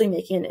actually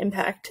making an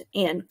impact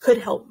and could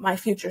help my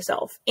future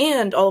self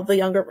and all of the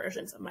younger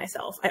versions of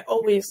myself. I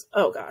always,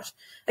 oh gosh,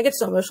 I get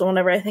so emotional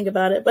whenever I think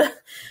about it, but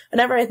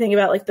whenever I think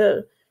about like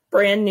the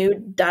brand new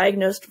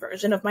diagnosed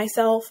version of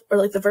myself, or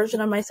like the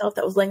version of myself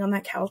that was laying on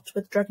that couch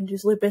with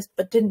drug-induced lupus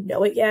but didn't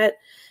know it yet,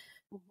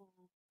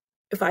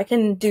 if I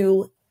could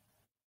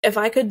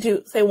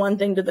do say one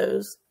thing to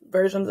those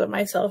versions of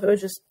myself, it would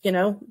just,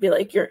 be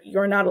like,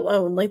 you're not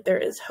alone. Like there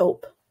is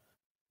hope.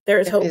 There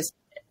is hope.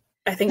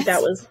 I think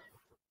that was.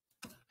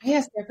 I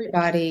asked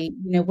everybody,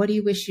 what do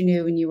you wish you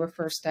knew when you were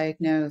first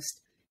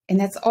diagnosed? And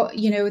that's all,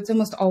 it's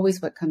almost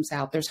always what comes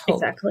out. There's hope.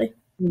 Exactly.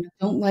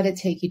 Don't let it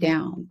take you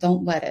down.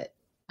 Don't let it.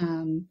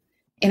 And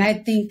I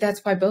think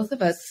that's why both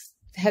of us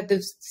had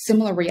those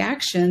similar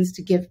reactions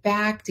to give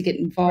back, to get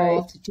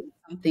involved, right, to do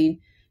something.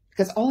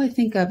 Because all I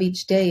think of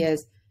each day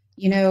is,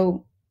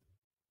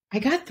 I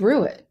got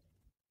through it.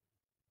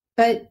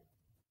 But,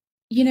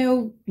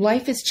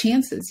 life is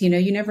chances.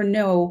 You never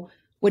know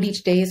what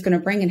each day is going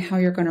to bring and how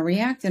you're going to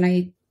react. And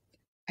I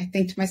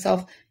think to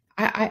myself,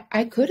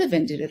 I could have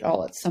ended it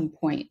all at some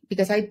point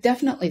because I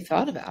definitely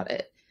thought about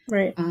it.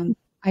 Right.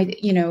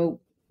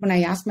 When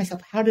I asked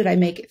myself, how did I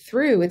make it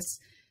through? It's,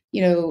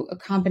 a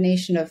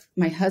combination of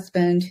my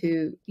husband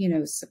who,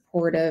 is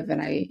supportive,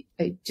 and I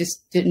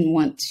just didn't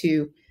want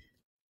to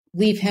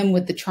leave him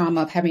with the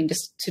trauma of having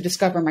to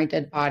discover my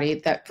dead body.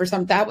 That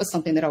was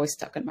something that always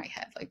stuck in my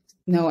head. Like,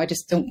 no, I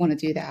just don't want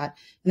to do that.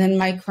 And then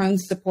my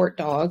Crohn's support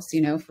dogs,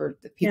 for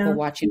the people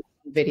watching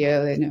the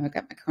video, they know I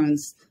got my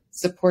Crohn's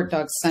support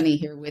dog, Sunny,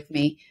 here with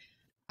me.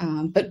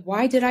 But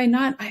why did I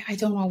not? I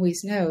don't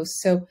always know.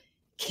 So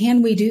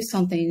can we do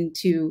something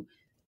to,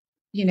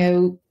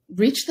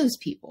 reach those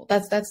people?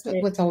 That's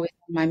Right. what's always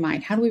on my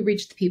mind. How do we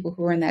reach the people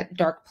who are in that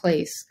dark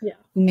place, Yeah.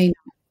 who may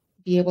not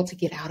be able to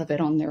get out of it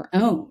on their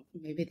own?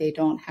 Maybe they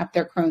don't have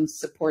their Crohn's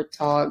support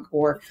dog,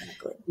 or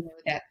Exactly.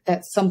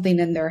 that's something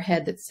in their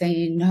head that's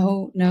saying,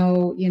 no,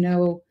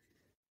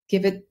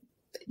 give it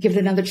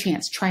another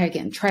chance. Try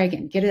again,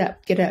 get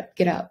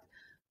it up.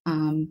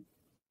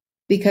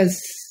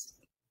 Because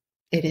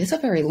it is a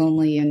very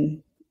lonely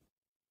and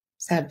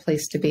sad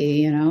place to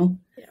be,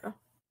 Yeah,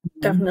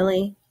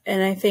 definitely.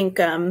 And I think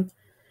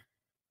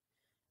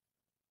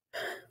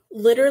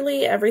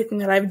literally everything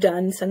that I've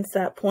done since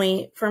that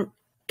point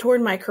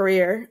toward my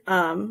career,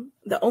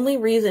 the only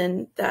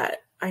reason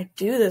that I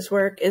do this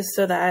work is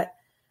so that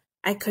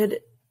I could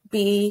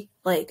be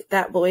like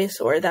that voice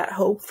or that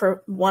hope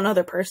for one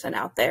other person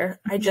out there.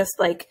 I just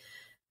like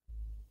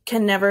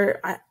can never,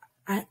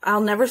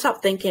 I'll never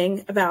stop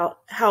thinking about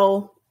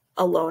how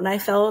alone I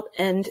felt.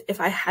 And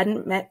if I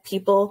hadn't met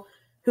people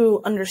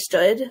who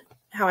understood,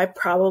 how I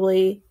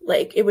probably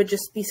like, it would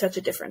just be such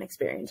a different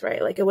experience,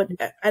 right? Like it would,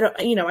 I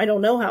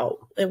don't know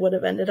how it would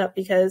have ended up,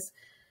 because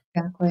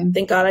Exactly.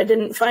 thank God I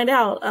didn't find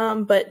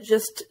out. But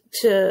just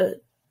to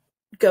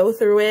go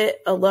through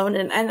it alone.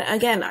 And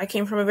again, I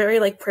came from a very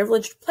like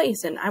privileged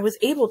place, and I was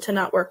able to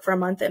not work for a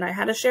month, and I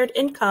had a shared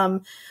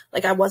income.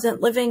 Like I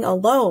wasn't living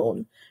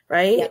alone.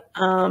 Right.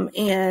 Yeah.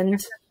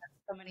 And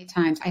so many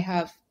times I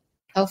have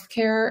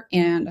healthcare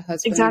and a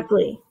husband.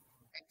 Exactly.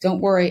 Don't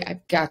worry,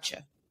 I've got you.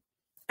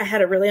 I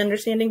had a really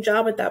understanding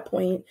job at that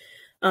point.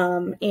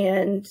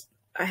 And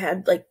I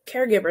had like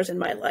caregivers in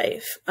my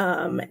life.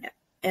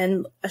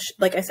 And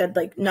like I said,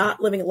 like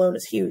not living alone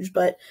is huge,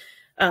 but,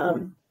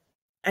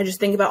 I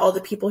just think about all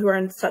the people who are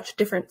in such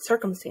different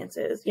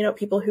circumstances,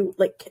 people who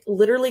like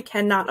literally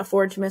cannot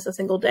afford to miss a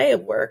single day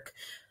of work.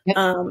 Yep.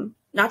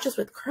 Not just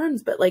with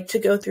Crohn's, but like to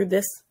go through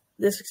this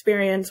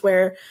experience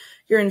where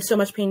you're in so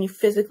much pain, you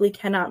physically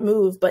cannot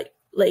move, but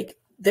like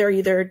they're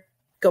either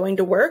going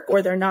to work,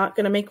 or they're not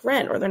going to make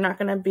rent, or they're not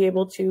going to be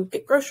able to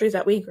get groceries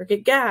that week or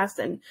get gas.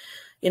 And,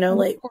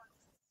 like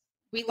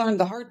we learned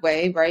the hard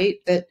way, right?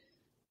 That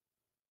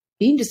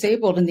being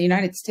disabled in the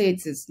United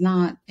States is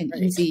not an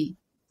easy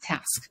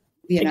task.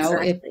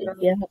 Exactly. If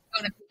you're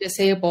going to be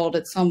disabled,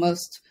 it's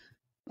almost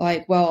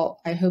like,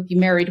 well, I hope you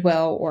married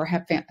well or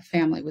have a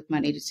family with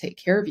money to take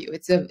care of you.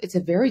 It's a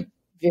very,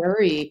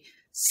 very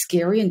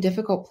scary and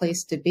difficult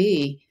place to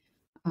be.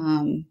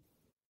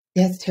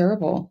 It's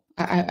terrible.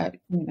 I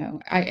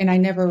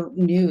never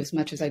knew as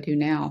much as I do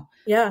now.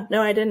 Yeah,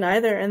 no, I didn't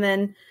either. And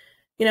then,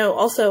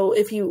 also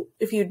if you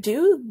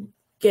do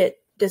get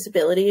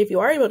disability, if you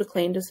are able to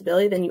claim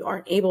disability, then you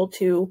aren't able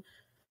to,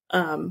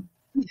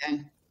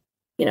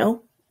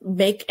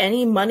 make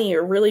any money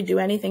or really do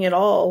anything at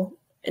all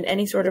in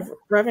any sort of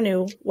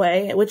revenue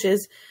way, which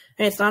is,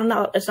 it's not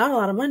a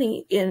lot of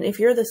money. And if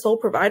you're the sole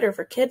provider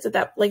for kids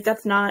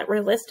that's not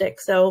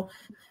realistic. So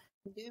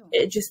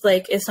it just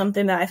like is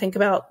something that I think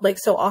about like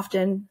so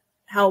often,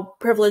 how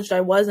privileged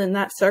I was in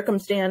that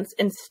circumstance,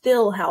 and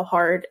still how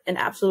hard and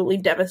absolutely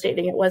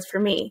devastating it was for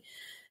me.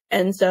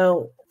 And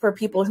so for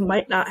people who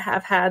might not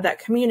have had that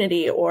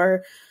community,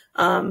 or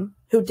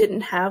who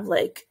didn't have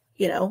like,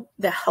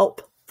 the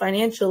help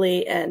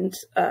financially and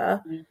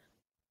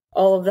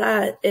all of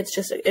that,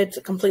 it's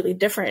a completely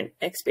different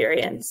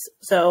experience.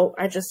 So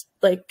I just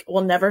like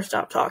will never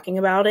stop talking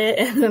about it,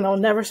 and then I'll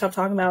never stop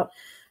talking about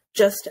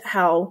just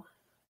how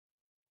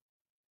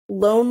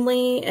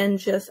lonely and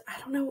just, I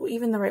don't know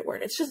even the right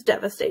word, it's just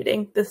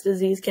devastating this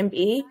disease can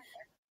be.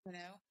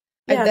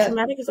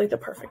 Traumatic is like the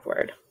perfect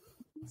word.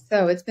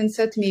 So it's been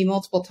said to me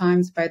multiple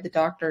times by the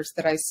doctors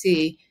that I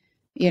see,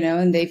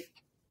 and they've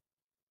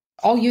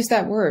all used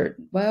that word.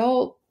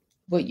 Well,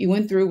 what you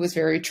went through was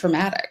very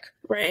traumatic.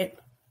 Right.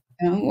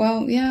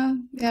 Well, yeah,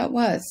 it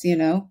was,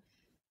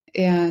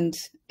 and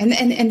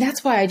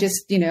that's why I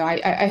just,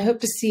 I hope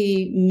to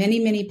see many,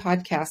 many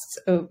podcasts,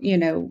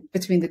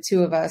 between the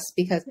two of us,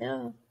 because I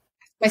ask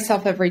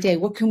myself every day,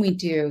 what can we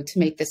do to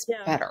make this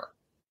better?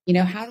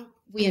 How do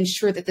we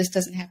ensure that this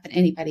doesn't happen to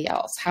anybody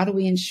else? How do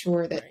we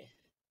ensure that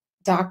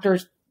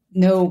doctors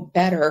know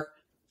better,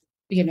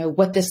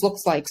 what this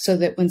looks like, so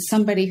that when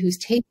somebody who's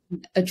taking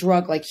a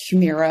drug like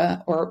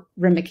Humira or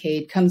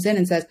Remicade comes in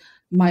and says,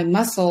 my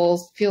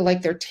muscles feel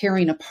like they're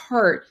tearing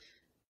apart,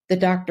 the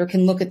doctor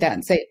can look at that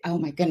and say, oh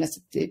my goodness,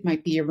 it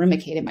might be your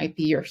Remicade, it might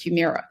be your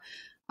Humira.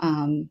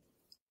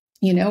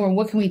 Or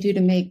what can we do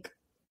to make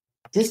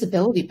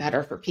disability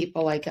better for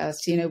people like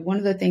us? One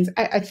of the things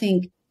I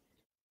think,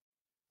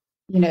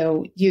 you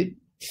know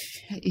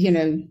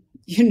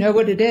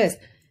what it is.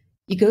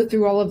 You go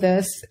through all of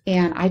this,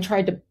 and I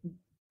tried to,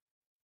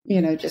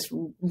 just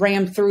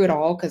ram through it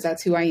all, because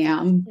that's who I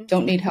am.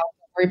 Don't need help.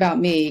 Don't worry about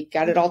me.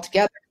 Got it all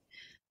together.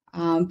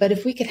 But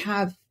if we could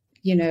have,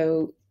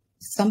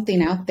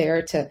 something out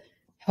there to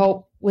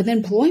help with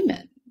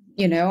employment,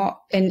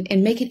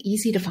 and make it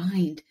easy to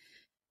find.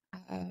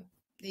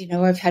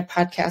 I've had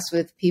podcasts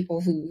with people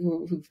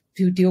who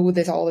deal with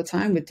this all the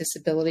time, with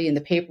disability and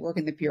the paperwork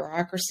and the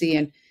bureaucracy,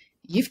 and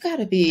you've got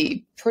to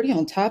be pretty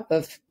on top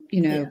of,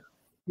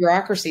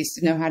 bureaucracies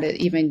to know how to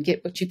even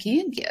get what you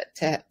can get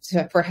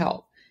for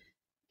help.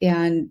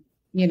 And,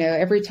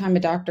 every time a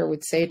doctor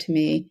would say to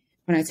me,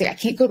 when I say, I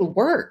can't go to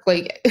work,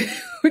 like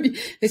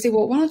they say,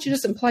 well, why don't you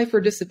just apply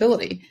for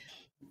disability?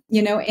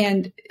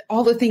 And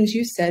all the things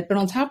you said, but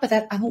on top of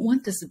that, I don't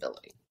want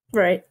disability.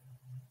 Right.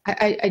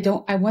 I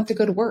want to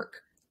go to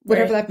work,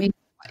 whatever that means.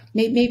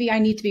 Maybe I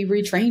need to be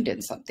retrained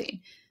in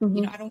something.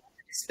 Mm-hmm. I don't want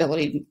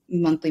disability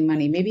monthly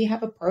money. Maybe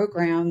have a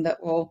program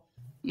that will,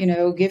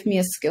 give me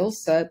a skill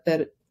set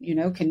that,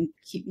 can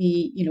keep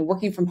me,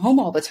 working from home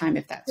all the time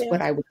if that's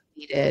what I would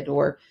needed,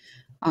 or,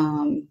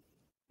 all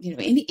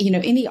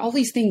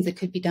these things that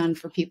could be done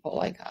for people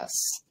like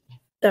us.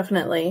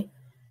 Definitely.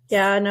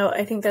 Yeah, no,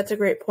 I think that's a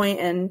great point.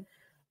 And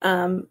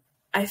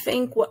I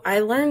think I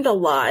learned a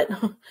lot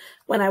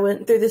when I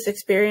went through this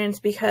experience,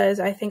 because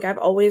I think I've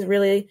always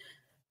really,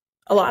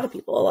 a lot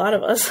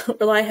of us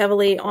rely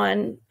heavily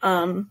on,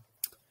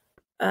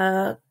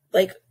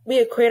 we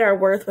equate our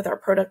worth with our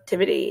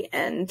productivity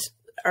and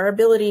our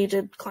ability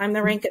to climb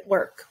the rank at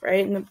work,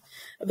 right? And the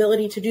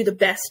ability to do the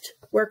best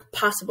work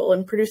possible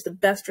and produce the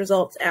best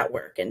results at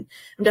work. And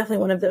I'm definitely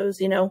one of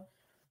those,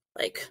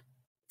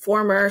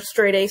 former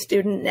straight A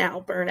student, now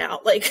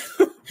burnout,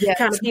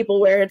 kind of people,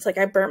 where it's like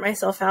I burnt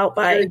myself out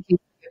by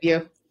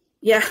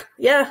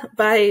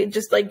by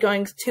just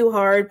going too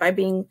hard, by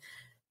being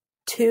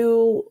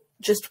too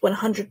just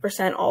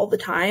 100% all the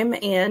time.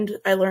 And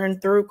I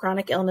learned through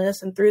chronic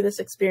illness and through this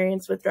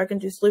experience with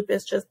drug-induced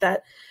lupus, just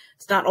that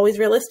it's not always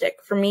realistic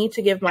for me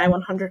to give my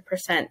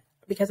 100%,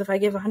 because if I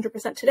give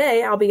 100%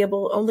 today, I'll be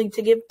able only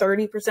to give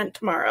 30%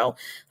 tomorrow.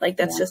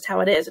 That's just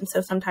how it is. And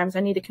so sometimes I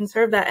need to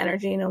conserve that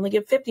energy and only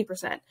give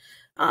 50%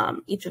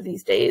 each of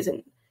these days.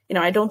 And,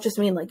 I don't just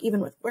mean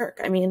even with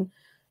work. I mean,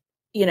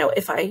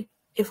 if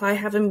I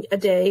have a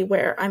day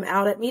where I'm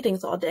out at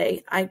meetings all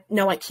day, I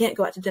know I can't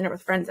go out to dinner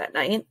with friends at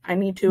night. I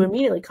need to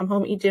immediately come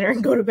home, eat dinner,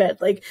 and go to bed.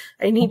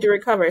 I need to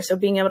recover. So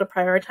being able to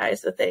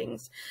prioritize the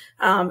things.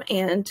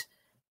 And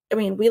I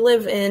mean, we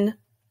live in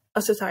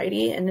a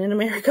society and in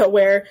America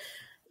where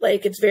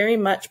it's very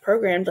much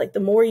programmed. The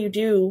more you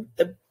do,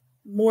 the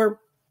more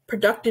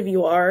productive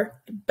you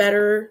are, the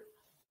better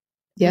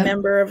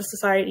member of a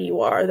society you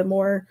are, the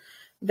more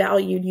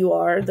valued you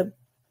are, the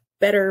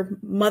better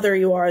mother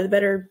you are, the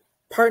better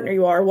partner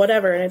you are,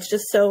 whatever. And it's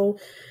just so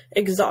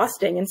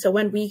exhausting. And so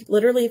when we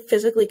literally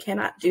physically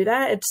cannot do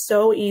that, it's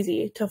so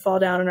easy to fall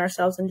down on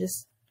ourselves and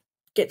just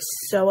get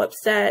so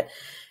upset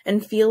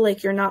and feel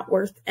like you're not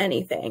worth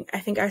anything. I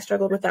think I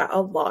struggled with that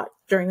a lot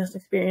during this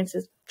experience,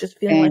 is just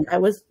feeling like I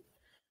was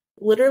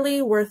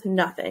literally worth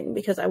nothing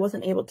because I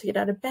wasn't able to get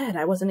out of bed.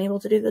 I wasn't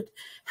able to do the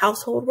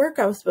household work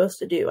I was supposed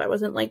to do. I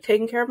wasn't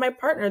taking care of my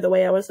partner the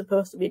way I was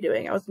supposed to be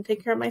doing. I wasn't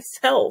taking care of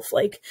myself.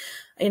 I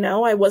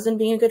wasn't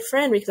being a good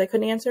friend because I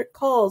couldn't answer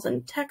calls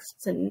and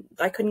texts, and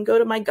I couldn't go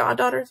to my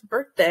goddaughter's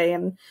birthday,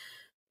 and,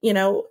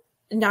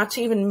 not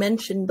to even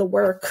mention the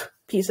work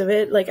piece of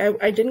it.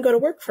 I didn't go to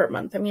work for a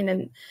month. I mean,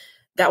 and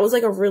that was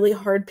a really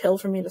hard pill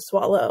for me to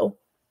swallow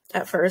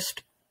at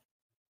first,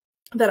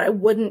 that I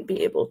wouldn't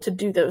be able to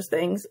do those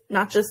things.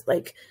 Not just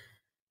that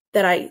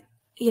the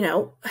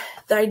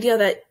idea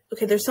that,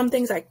 okay, there's some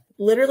things I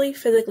literally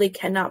physically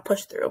cannot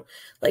push through.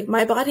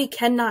 My body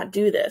cannot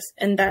do this,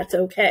 and that's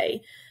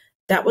okay.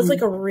 That was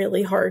a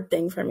really hard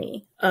thing for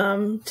me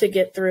to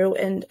get through,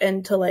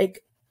 and to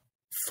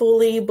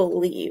fully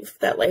believe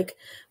that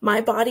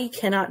my body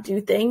cannot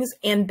do things,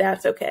 and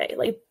that's okay.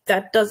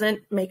 That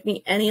doesn't make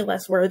me any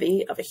less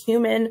worthy of a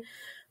human.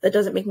 That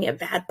doesn't make me a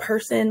bad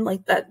person.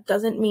 That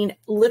doesn't mean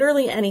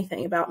literally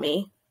anything about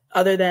me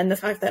other than the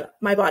fact that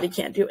my body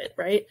can't do it.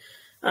 Right.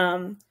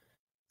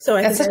 So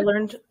I think I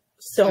learned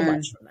so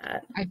much from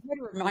that. I try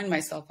to remind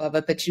myself of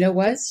it, but you know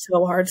what?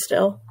 So hard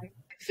still.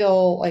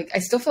 I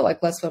still feel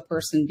like less of a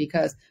person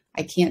because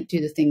I can't do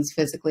the things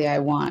physically I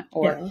want,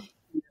 or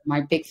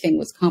my big thing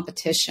was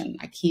competition.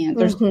 I can't,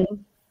 there's me,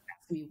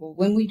 well,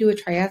 when we do a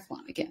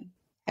triathlon again,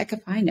 heck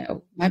if I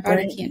know, my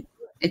body can't do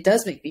it. It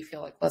does make me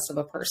feel like less of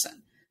a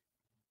person.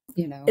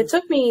 It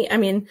took me, I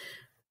mean,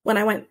 when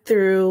I went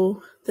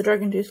through the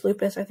drug-induced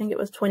lupus, I think it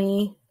was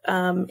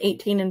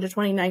 2018 into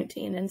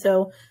 2019. And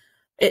so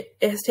it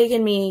has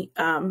taken me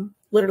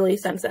literally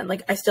since then.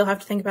 I still have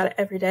to think about it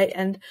every day.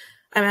 And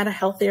I'm at a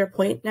healthier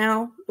point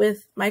now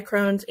with my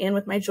Crohn's and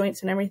with my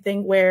joints and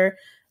everything, where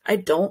I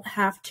don't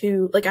have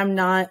to, I'm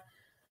not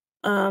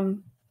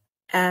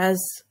as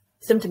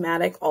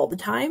symptomatic all the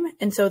time.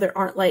 And so there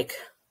aren't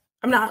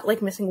I'm not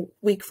missing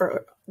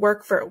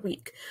work for a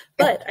week,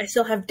 but I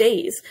still have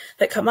days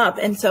that come up.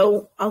 And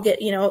so I'll get,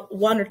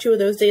 one or two of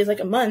those days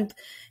a month,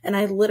 and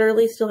I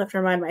literally still have to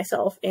remind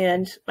myself.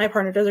 And my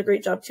partner does a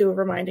great job too of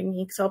reminding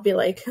me, because I'll be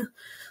like,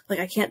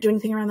 I can't do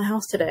anything around the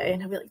house today.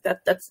 And I'll be like,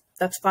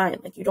 that's fine.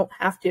 You don't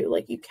have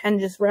to, you can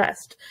just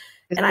rest.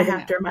 And I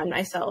have to remind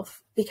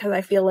myself, because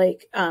I feel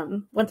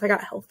once I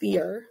got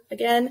healthier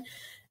again,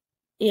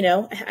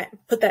 I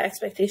put that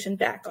expectation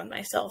back on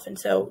myself. And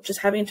so just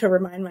having to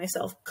remind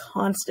myself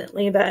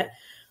constantly that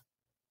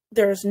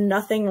there's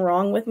nothing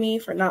wrong with me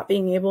for not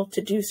being able to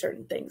do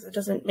certain things. It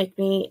doesn't make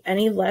me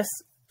any less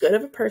good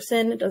of a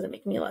person. It doesn't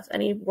make me less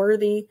any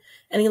worthy,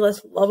 any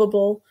less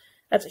lovable.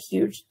 That's a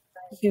huge,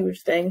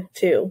 huge thing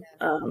too.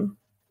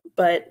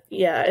 But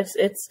yeah,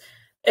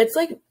 it's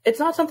like, it's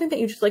not something that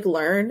you just like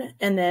learn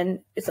and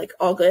then it's like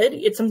all good.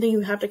 It's something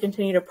you have to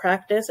continue to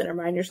practice and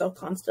remind yourself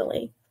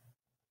constantly.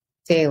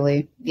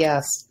 Daily.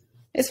 Yes.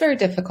 It's very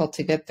difficult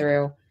to get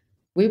through.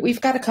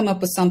 We've got to come up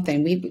with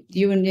something.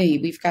 You and me,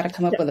 we've got to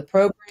come up with a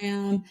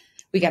program.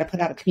 We got to put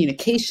out a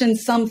communication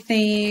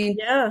something.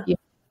 Yeah. You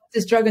know, what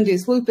does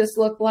drug-induced lupus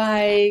look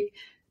like?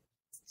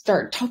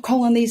 Start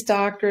calling these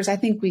doctors. I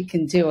think we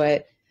can do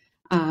it.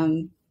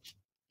 I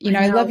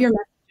love your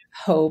message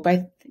of hope.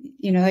 Like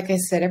I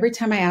said, every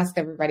time I ask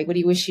everybody, what do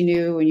you wish you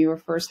knew when you were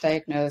first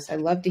diagnosed? I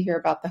love to hear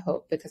about the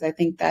hope because I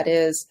think that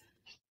is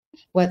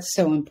what's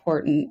so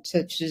important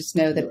to just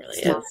know that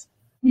it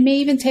may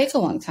even take a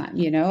long time.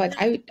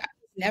 I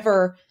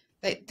never,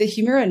 the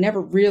Humira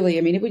never really,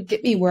 it would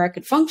get me where I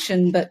could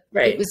function, but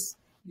it was,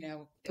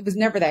 it was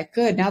never that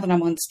good. Now that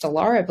I'm on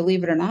Stelara,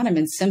 believe it or not, I'm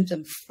in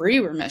symptom-free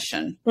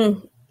remission.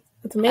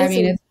 That's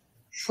amazing. It's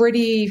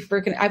pretty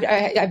freaking,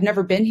 I've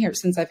never been here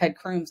since I've had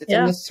Crohn's. It's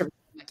almost sort of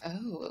like,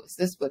 oh, is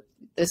this what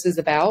this is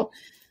about?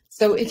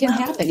 So it can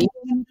happen. Even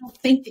when I don't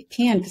think it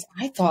can, because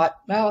I thought,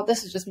 well,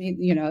 this is just me,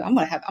 I'm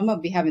going to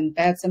be having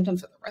bad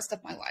symptoms for the rest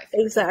of my life.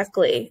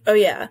 Exactly. Oh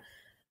yeah.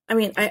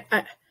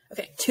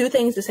 Okay. Two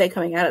things to say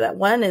coming out of that.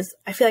 One is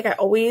I feel like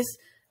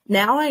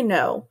now I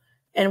know.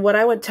 And what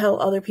I would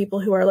tell other people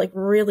who are like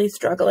really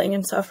struggling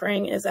and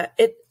suffering is that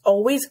it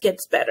always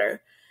gets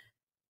better.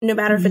 No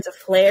matter if it's a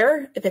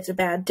flare, if it's a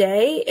bad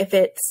day, if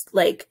it's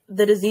like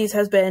the disease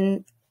has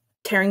been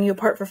tearing you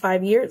apart for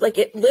 5 years, like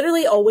it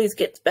literally always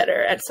gets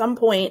better. At some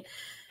point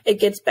it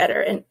gets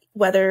better. And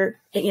whether,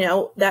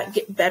 that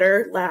get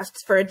better lasts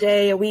for a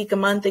day, a week, a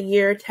month, a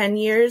year, 10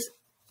 years,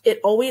 it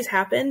always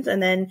happens.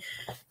 And then,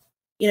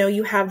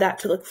 you have that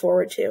to look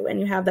forward to and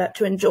you have that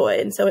to enjoy.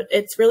 And so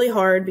it's really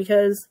hard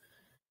because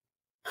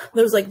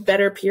those like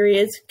better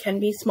periods can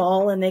be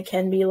small and they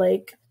can be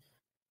like,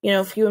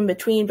 few in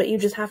between, but you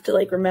just have to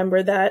like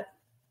remember that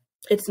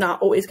it's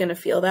not always going to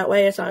feel that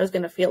way. It's not always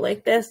going to feel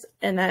like this.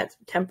 And that's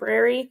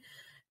temporary,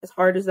 as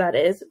hard as that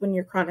is when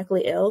you're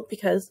chronically ill,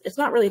 because it's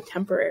not really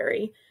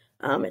temporary.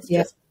 It's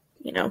just,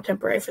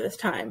 temporary for this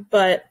time.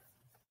 But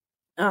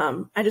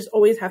I just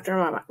always have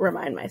to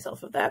remind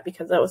myself of that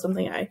because that was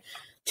something I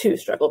too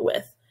struggled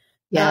with.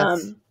 Yes.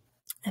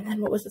 And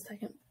then what was the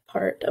second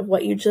part of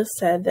what you just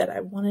said that I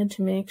wanted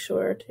to make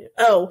sure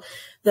to,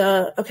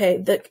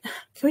 can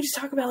we just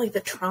talk about like the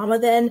trauma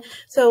then?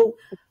 So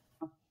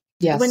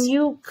yes, when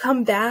you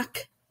come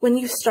back, when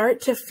you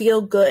start to feel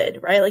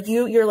good, right? Like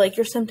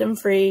you're symptom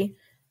free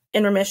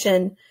in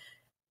remission.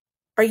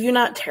 Are you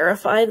not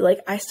terrified? Like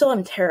I still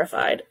am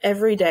terrified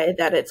every day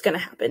that it's going to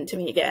happen to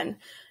me again.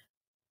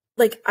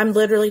 Like I'm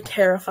literally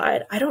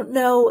terrified. I don't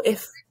know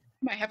if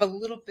I have a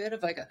little bit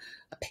of like a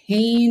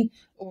pain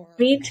or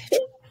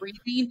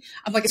breathing.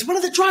 I'm like, it's one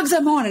of the drugs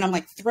I'm on. And I'm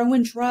like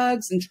throwing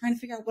drugs and trying to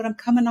figure out what I'm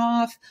coming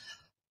off.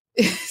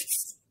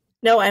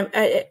 No,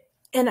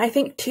 and I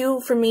think too,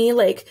 for me,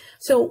 like,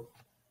 so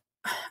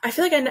I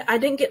feel like I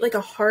didn't get like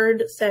a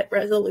hard set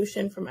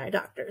resolution from my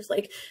doctors.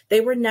 Like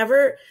they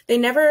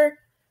never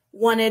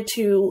wanted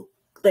to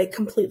like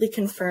completely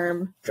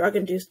confirm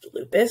drug-induced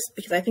lupus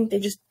because I think they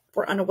just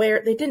were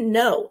unaware. They didn't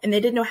know, and they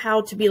didn't know how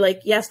to be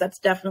like, yes, that's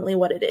definitely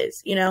what it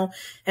is,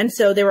 And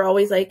so they were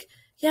always like,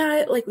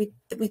 yeah, like we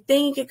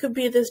think it could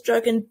be this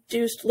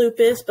drug-induced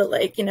lupus, but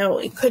like,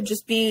 it could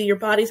just be your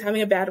body's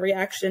having a bad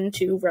reaction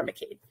to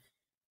Remicade.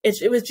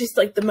 It was just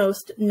like the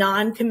most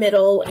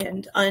non-committal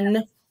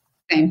and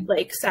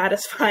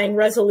satisfying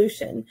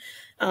resolution.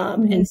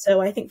 And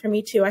so I think for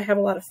me too, I have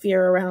a lot of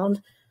fear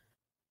around,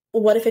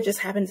 well, what if it just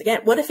happens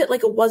again? What if it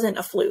wasn't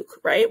a fluke,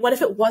 right? What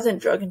if it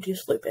wasn't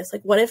drug-induced lupus?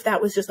 Like, what if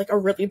that was just like a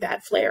really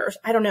bad flare?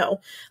 I don't know.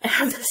 I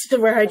have this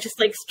where I just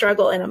like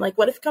struggle and I'm like,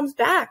 what if it comes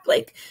back?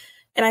 Like,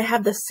 and I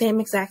have the same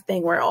exact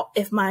thing where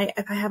if I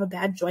have a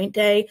bad joint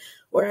day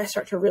where I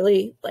start to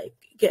really like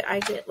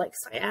I get like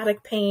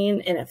sciatic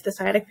pain. And if the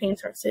sciatic pain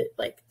starts to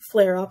like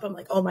flare up, I'm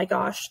like, oh my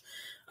gosh,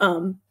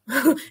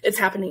 it's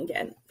happening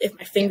again. If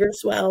my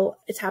fingers swell,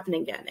 it's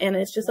happening again. And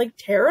it's just like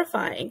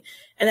terrifying.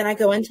 And then I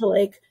go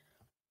into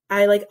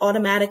I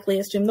automatically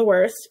assume the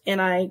worst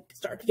and I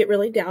start to get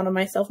really down on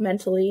myself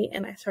mentally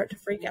and I start to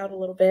freak out a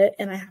little bit.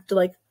 And I have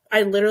to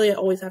I literally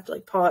always have to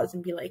pause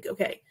and be like,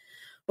 okay,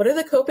 what are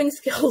the coping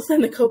skills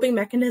and the coping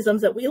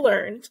mechanisms that we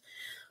learned?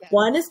 Yeah.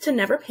 One is to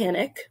never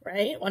panic,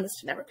 right? One is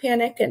to never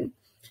panic. And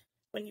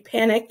when you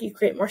panic, you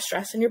create more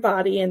stress in your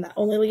body and that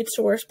only leads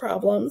to worse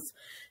problems.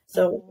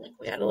 So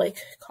we had to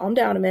calm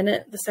down a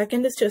minute. The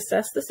second is to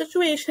assess the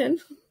situation,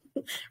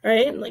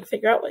 right? And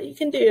figure out what you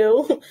can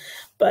do.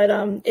 But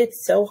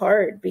it's so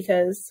hard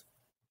because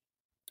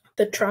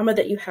the trauma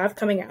that you have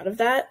coming out of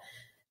that,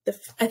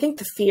 I think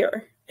the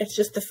fear, it's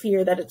just the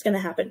fear that it's going to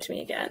happen to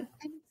me again.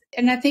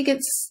 And I think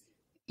it's,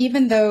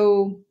 even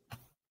though,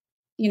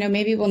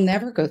 maybe we'll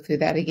never go through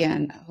that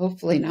again,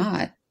 hopefully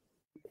not.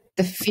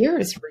 The fear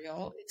is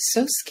real. It's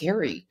so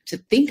scary to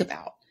think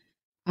about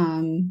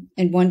and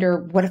wonder,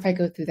 what if I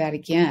go through that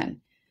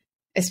again?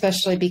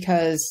 especially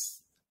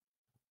because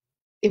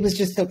it was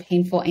just so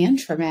painful and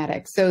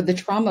traumatic. So the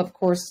trauma, of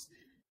course,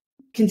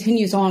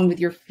 continues on with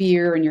your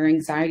fear and your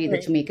anxiety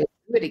that you may go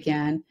through it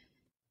again.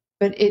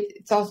 But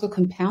it's also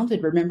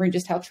compounded, remembering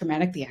just how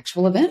traumatic the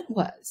actual event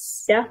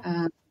was.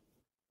 Yeah.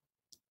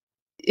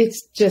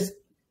 It's just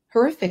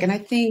horrific. And I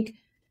think,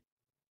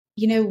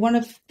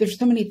 there's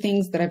so many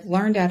things that I've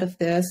learned out of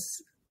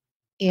this.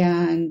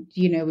 And,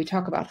 we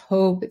talk about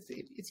hope,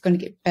 it's going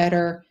to get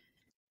better.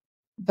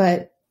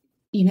 But,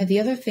 the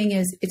other thing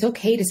is it's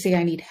okay to say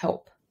I need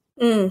help.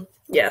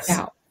 Yes.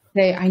 Now,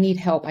 say I need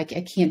help. I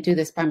can't do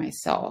this by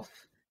myself,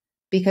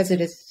 because it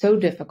is so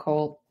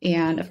difficult.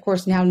 And of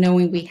course, now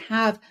knowing we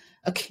have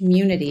a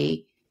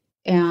community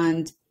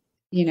and,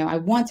 I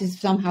want to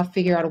somehow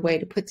figure out a way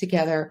to put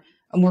together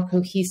a more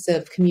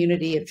cohesive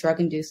community of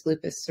drug-induced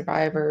lupus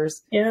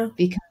survivors. Yeah.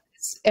 Because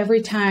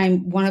every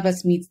time one of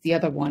us meets the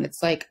other one,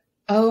 it's like,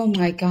 oh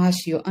my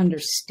gosh, you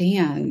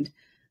understand,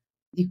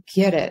 you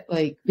get it.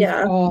 Like we've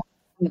all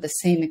had the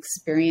same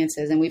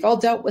experiences and we've all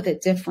dealt with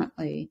it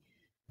differently.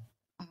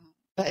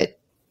 But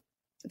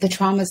the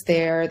trauma's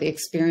there, the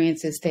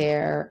experience is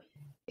there.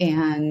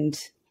 And,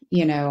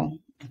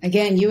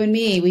 again, you and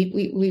me,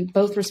 we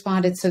both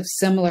responded so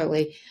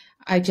similarly.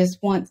 I just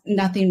want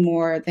nothing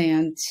more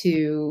than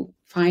to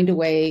find a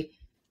way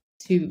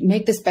to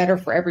make this better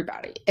for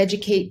everybody,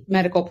 educate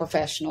medical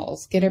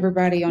professionals, get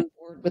everybody on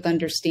board with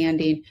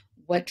understanding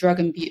what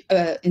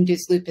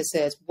drug-induced lupus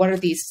is. What are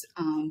these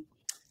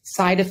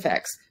side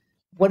effects?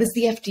 What is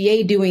the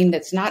FDA doing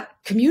that's not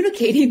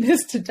communicating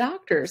this to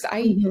doctors? I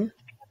have a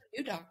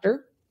new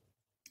doctor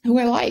who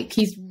I like.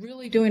 He's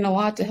really doing a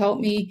lot to help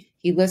me.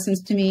 He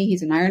listens to me.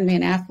 He's an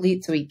Ironman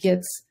athlete, so he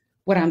gets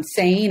what I'm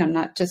saying. I'm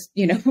not just,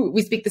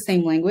 we speak the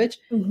same language.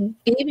 And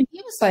even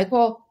he was like,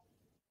 well,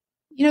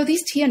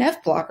 these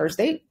TNF blockers,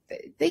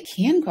 they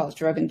can cause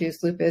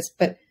drug-induced lupus,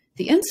 but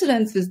the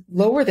incidence is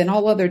lower than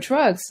all other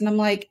drugs. And I'm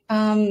like,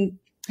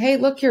 hey,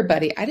 look here,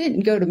 buddy, I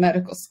didn't go to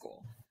medical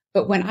school,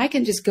 but when I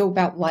can just go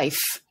about life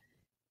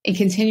and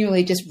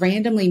continually just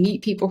randomly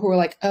meet people who are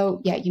like,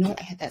 oh yeah, you know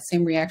what? I had that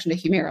same reaction to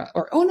Humira,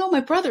 or, oh no,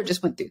 my brother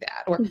just went through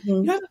that. Or, my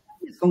friend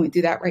is going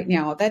through that right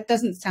now. That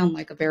doesn't sound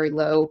like a very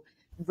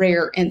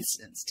rare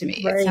instance to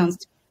me. Right. It sounds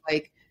to me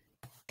like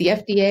the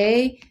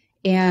FDA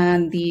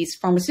and these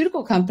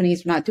pharmaceutical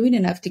companies are not doing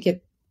enough to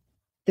get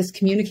this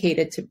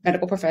communicated to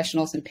medical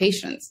professionals and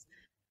patients.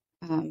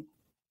 And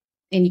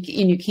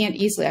you can't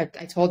easily, I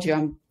told you,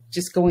 I'm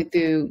just going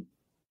through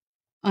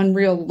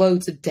unreal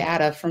loads of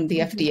data from the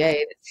FDA.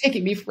 It's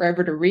taking me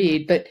forever to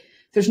read, but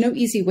there's no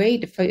easy way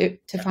to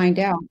find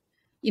out.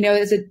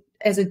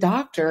 As a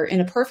doctor in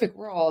a perfect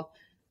world,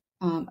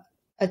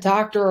 a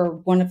doctor or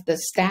one of the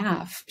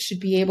staff should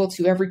be able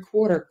to every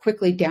quarter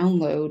quickly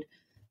download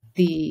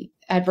the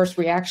adverse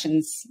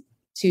reactions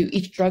to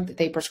each drug that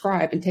they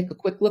prescribe and take a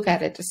quick look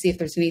at it to see if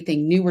there's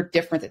anything new or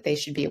different that they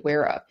should be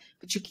aware of.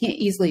 But you can't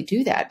easily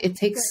do that. It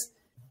takes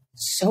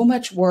so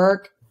much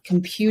work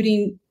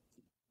computing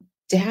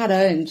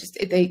data, and just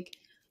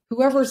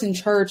whoever's in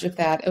charge of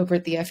that over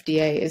at the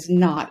FDA is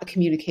not a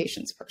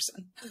communications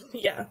person.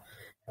 Yeah.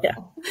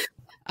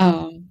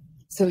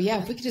 So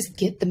if we could just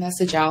get the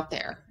message out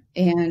there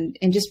and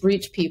just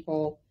reach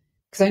people,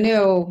 because I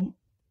know,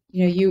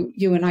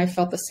 you and I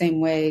felt the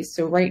same way.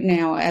 So right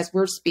now, as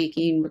we're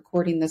speaking,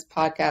 recording this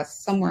podcast,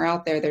 somewhere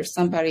out there's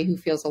somebody who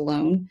feels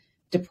alone,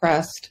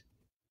 depressed,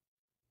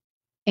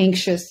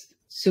 anxious,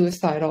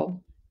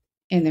 suicidal,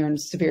 and they're in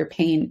severe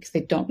pain because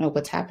they don't know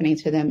what's happening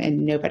to them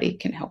and nobody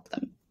can help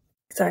them.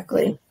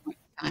 Exactly.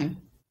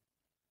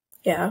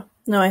 Yeah.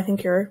 No, I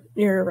think you're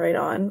right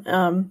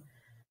on.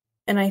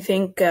 And I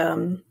think,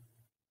 I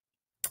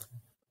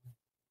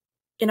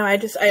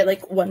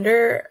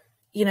wonder,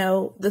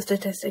 the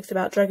statistics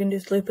about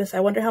drug-induced lupus. I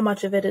wonder how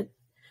much of it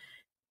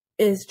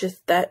is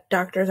just that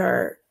doctors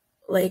are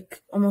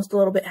like almost a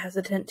little bit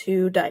hesitant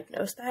to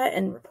diagnose that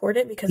and report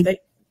it because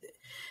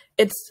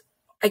it's,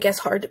 I guess,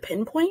 hard to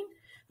pinpoint,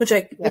 which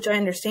I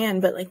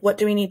understand, but like, what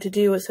do we need to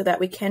do so that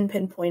we can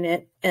pinpoint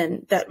it?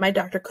 And that my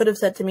doctor could have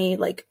said to me,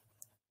 like,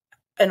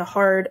 in a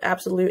hard,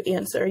 absolute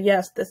answer,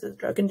 yes, this is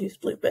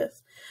drug-induced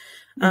lupus.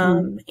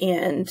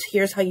 And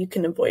here's how you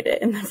can avoid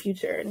it in the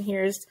future. And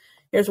here's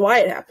why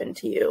it happened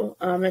to you.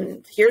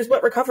 And here's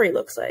what recovery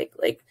looks like.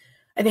 Like,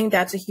 I think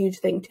that's a huge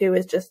thing too,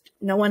 is just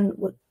no one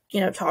would,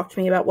 talk to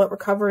me about what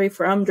recovery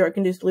from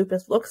drug-induced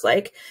lupus looks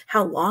like,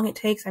 how long it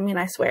takes. I mean,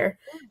 I swear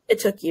it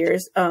took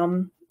years,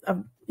 and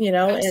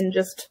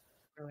just.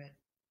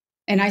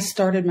 And I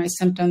started my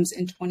symptoms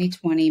in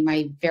 2020.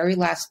 My very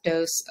last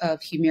dose of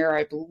Humira,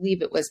 I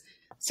believe it was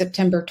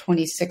September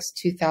 26,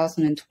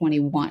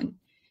 2021.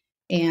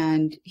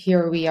 And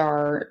here we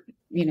are,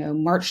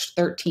 March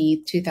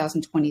 13th,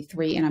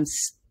 2023, and I'm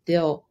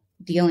still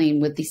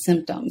dealing with these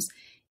symptoms.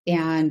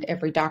 And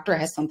every doctor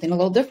has something a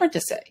little different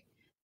to say.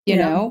 You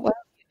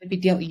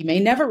may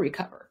never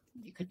recover.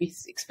 You could be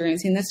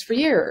experiencing this for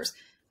years.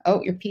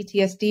 Oh, your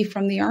PTSD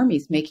from the army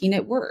is making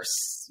it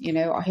worse.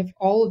 I have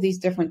all of these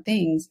different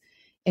things,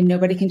 and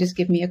nobody can just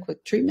give me a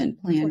quick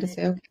treatment plan to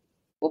say, okay,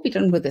 we'll be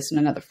done with this in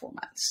another 4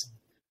 months.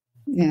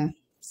 Yeah.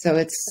 So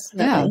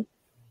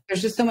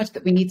there's just so much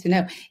that we need to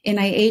know.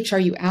 NIH, are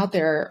you out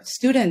there?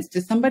 Students,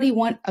 does somebody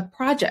want a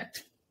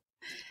project?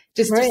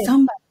 Just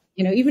somebody,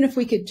 even if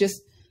we could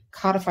just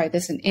codify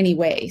this in any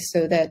way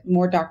so that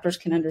more doctors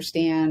can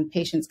understand,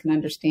 patients can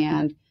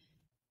understand.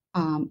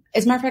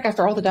 As a matter of fact,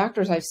 after all the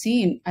doctors I've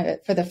seen,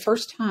 for the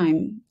first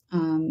time,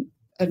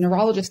 a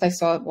neurologist I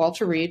saw at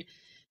Walter Reed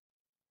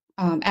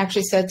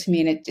actually said to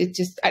me, and it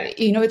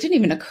didn't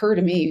even occur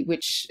to me,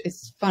 which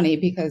is funny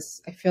because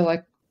I feel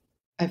like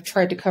I've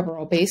tried to cover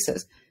all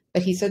bases.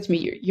 But he said to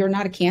me, you're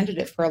not a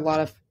candidate for a lot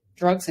of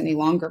drugs any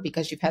longer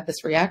because you've had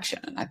this reaction.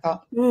 And I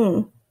thought,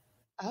 oh,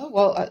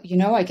 well,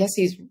 I guess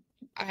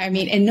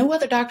and no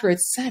other doctor had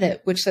said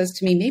it, which says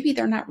to me, maybe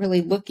they're not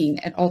really looking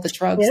at all the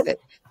drugs that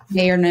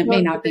may or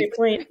may not be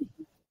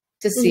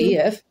to see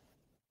if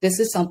this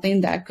is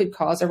something that could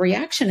cause a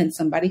reaction in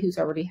somebody who's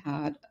already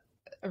had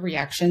a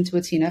reaction to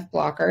a TNF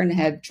blocker and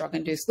had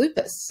drug-induced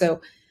lupus. So,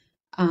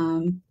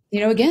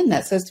 again,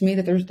 that says to me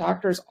that there's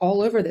doctors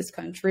all over this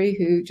country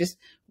who just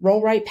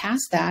roll right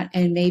past that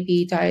and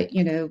maybe,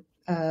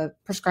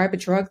 prescribe a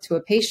drug to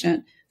a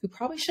patient who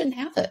probably shouldn't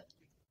have it.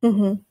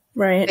 Mm-hmm.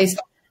 Right. Based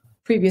on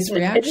previous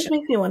reaction. It just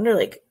makes me wonder,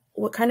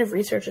 what kind of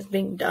research is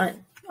being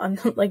done on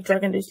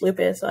drug-induced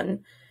lupus,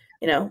 on,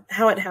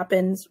 how it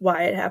happens,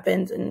 why it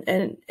happens,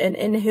 and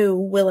in who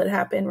will it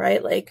happen,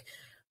 right?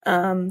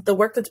 The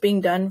work that's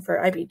being done for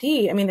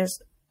IBD,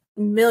 there's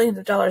millions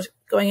of dollars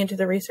going into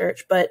the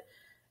research, but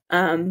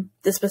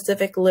the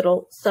specific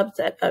little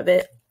subset of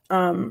it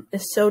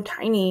is so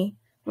tiny.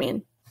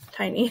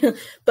 Tiny,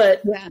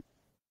 but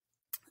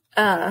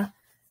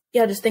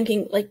just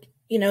thinking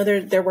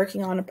they're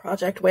working on a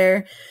project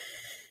where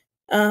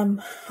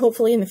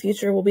hopefully in the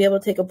future we'll be able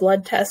to take a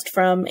blood test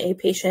from a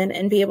patient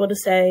and be able to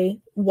say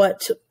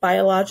what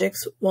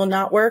biologics will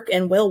not work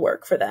and will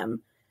work for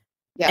them.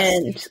 Yes.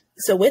 And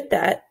so with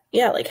that,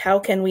 how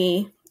can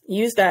we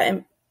use that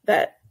and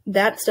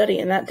that study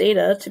and that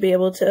data to be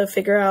able to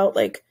figure out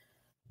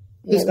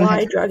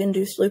why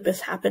drug-induced lupus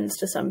happens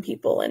to some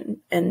people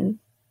and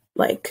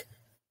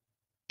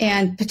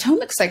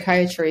Potomac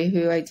Psychiatry,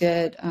 who I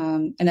did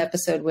an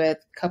episode with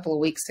a couple of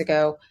weeks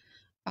ago,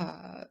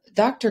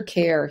 Dr.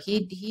 Care,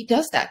 he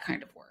does that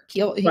kind of work.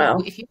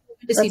 If you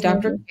go to see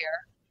Dr.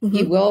 Care,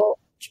 he will,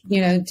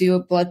 do a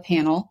blood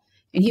panel,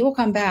 and he will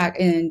come back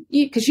and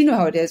because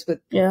how it is with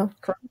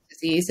Crohn's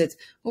disease, it's,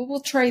 we'll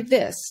try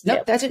this.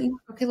 Nope, that didn't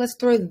work. Okay, let's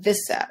throw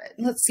this at it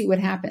and let's see what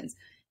happens.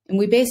 And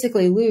we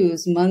basically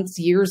lose months,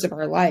 years of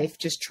our life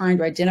just trying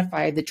to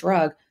identify the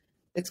drug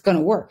that's going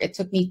to work. It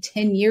took me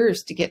 10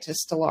 years to get to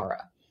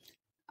Stelara.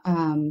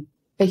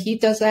 But he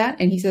does that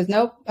and he says,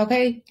 nope,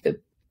 okay, the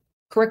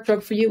correct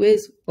drug for you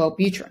is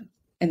Wellbutrin,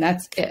 and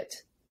that's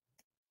it.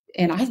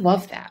 And I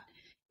love that.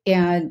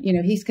 And,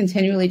 he's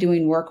continually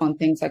doing work on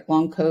things like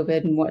long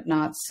COVID and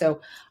whatnot. So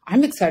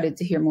I'm excited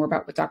to hear more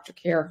about what Dr.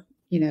 Care,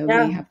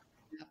 may have.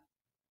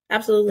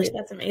 Absolutely.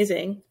 That's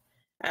amazing.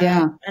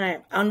 And I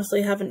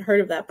honestly haven't heard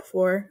of that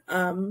before.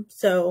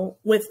 So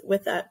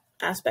with that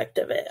aspect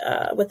of it,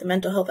 with the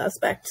mental health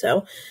aspect.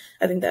 So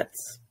I think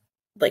that's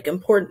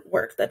important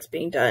work that's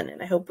being done.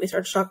 And I hope we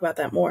start to talk about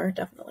that more.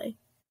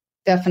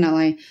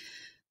 Definitely.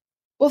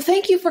 Well,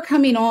 thank you for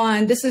coming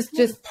on. This is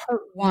just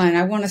part one.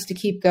 I want us to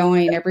keep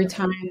going every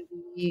time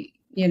we,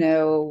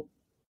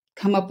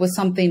 come up with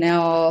something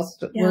else.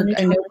 I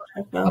know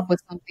we're come up with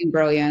something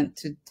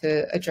brilliant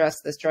to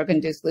address this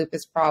drug-induced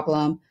lupus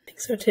problem. I think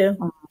so too.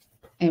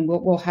 And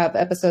we'll have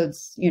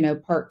episodes,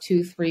 part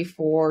 2, 3,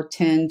 4,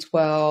 10,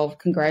 12.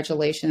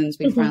 Congratulations.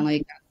 We finally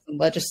got some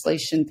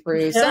legislation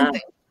through,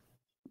 something,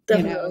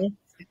 definitely.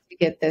 To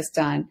get this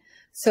done.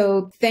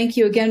 So thank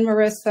you again,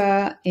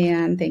 Marissa.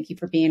 And thank you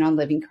for being on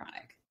Living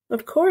Chronic.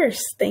 Of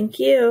course. Thank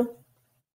you.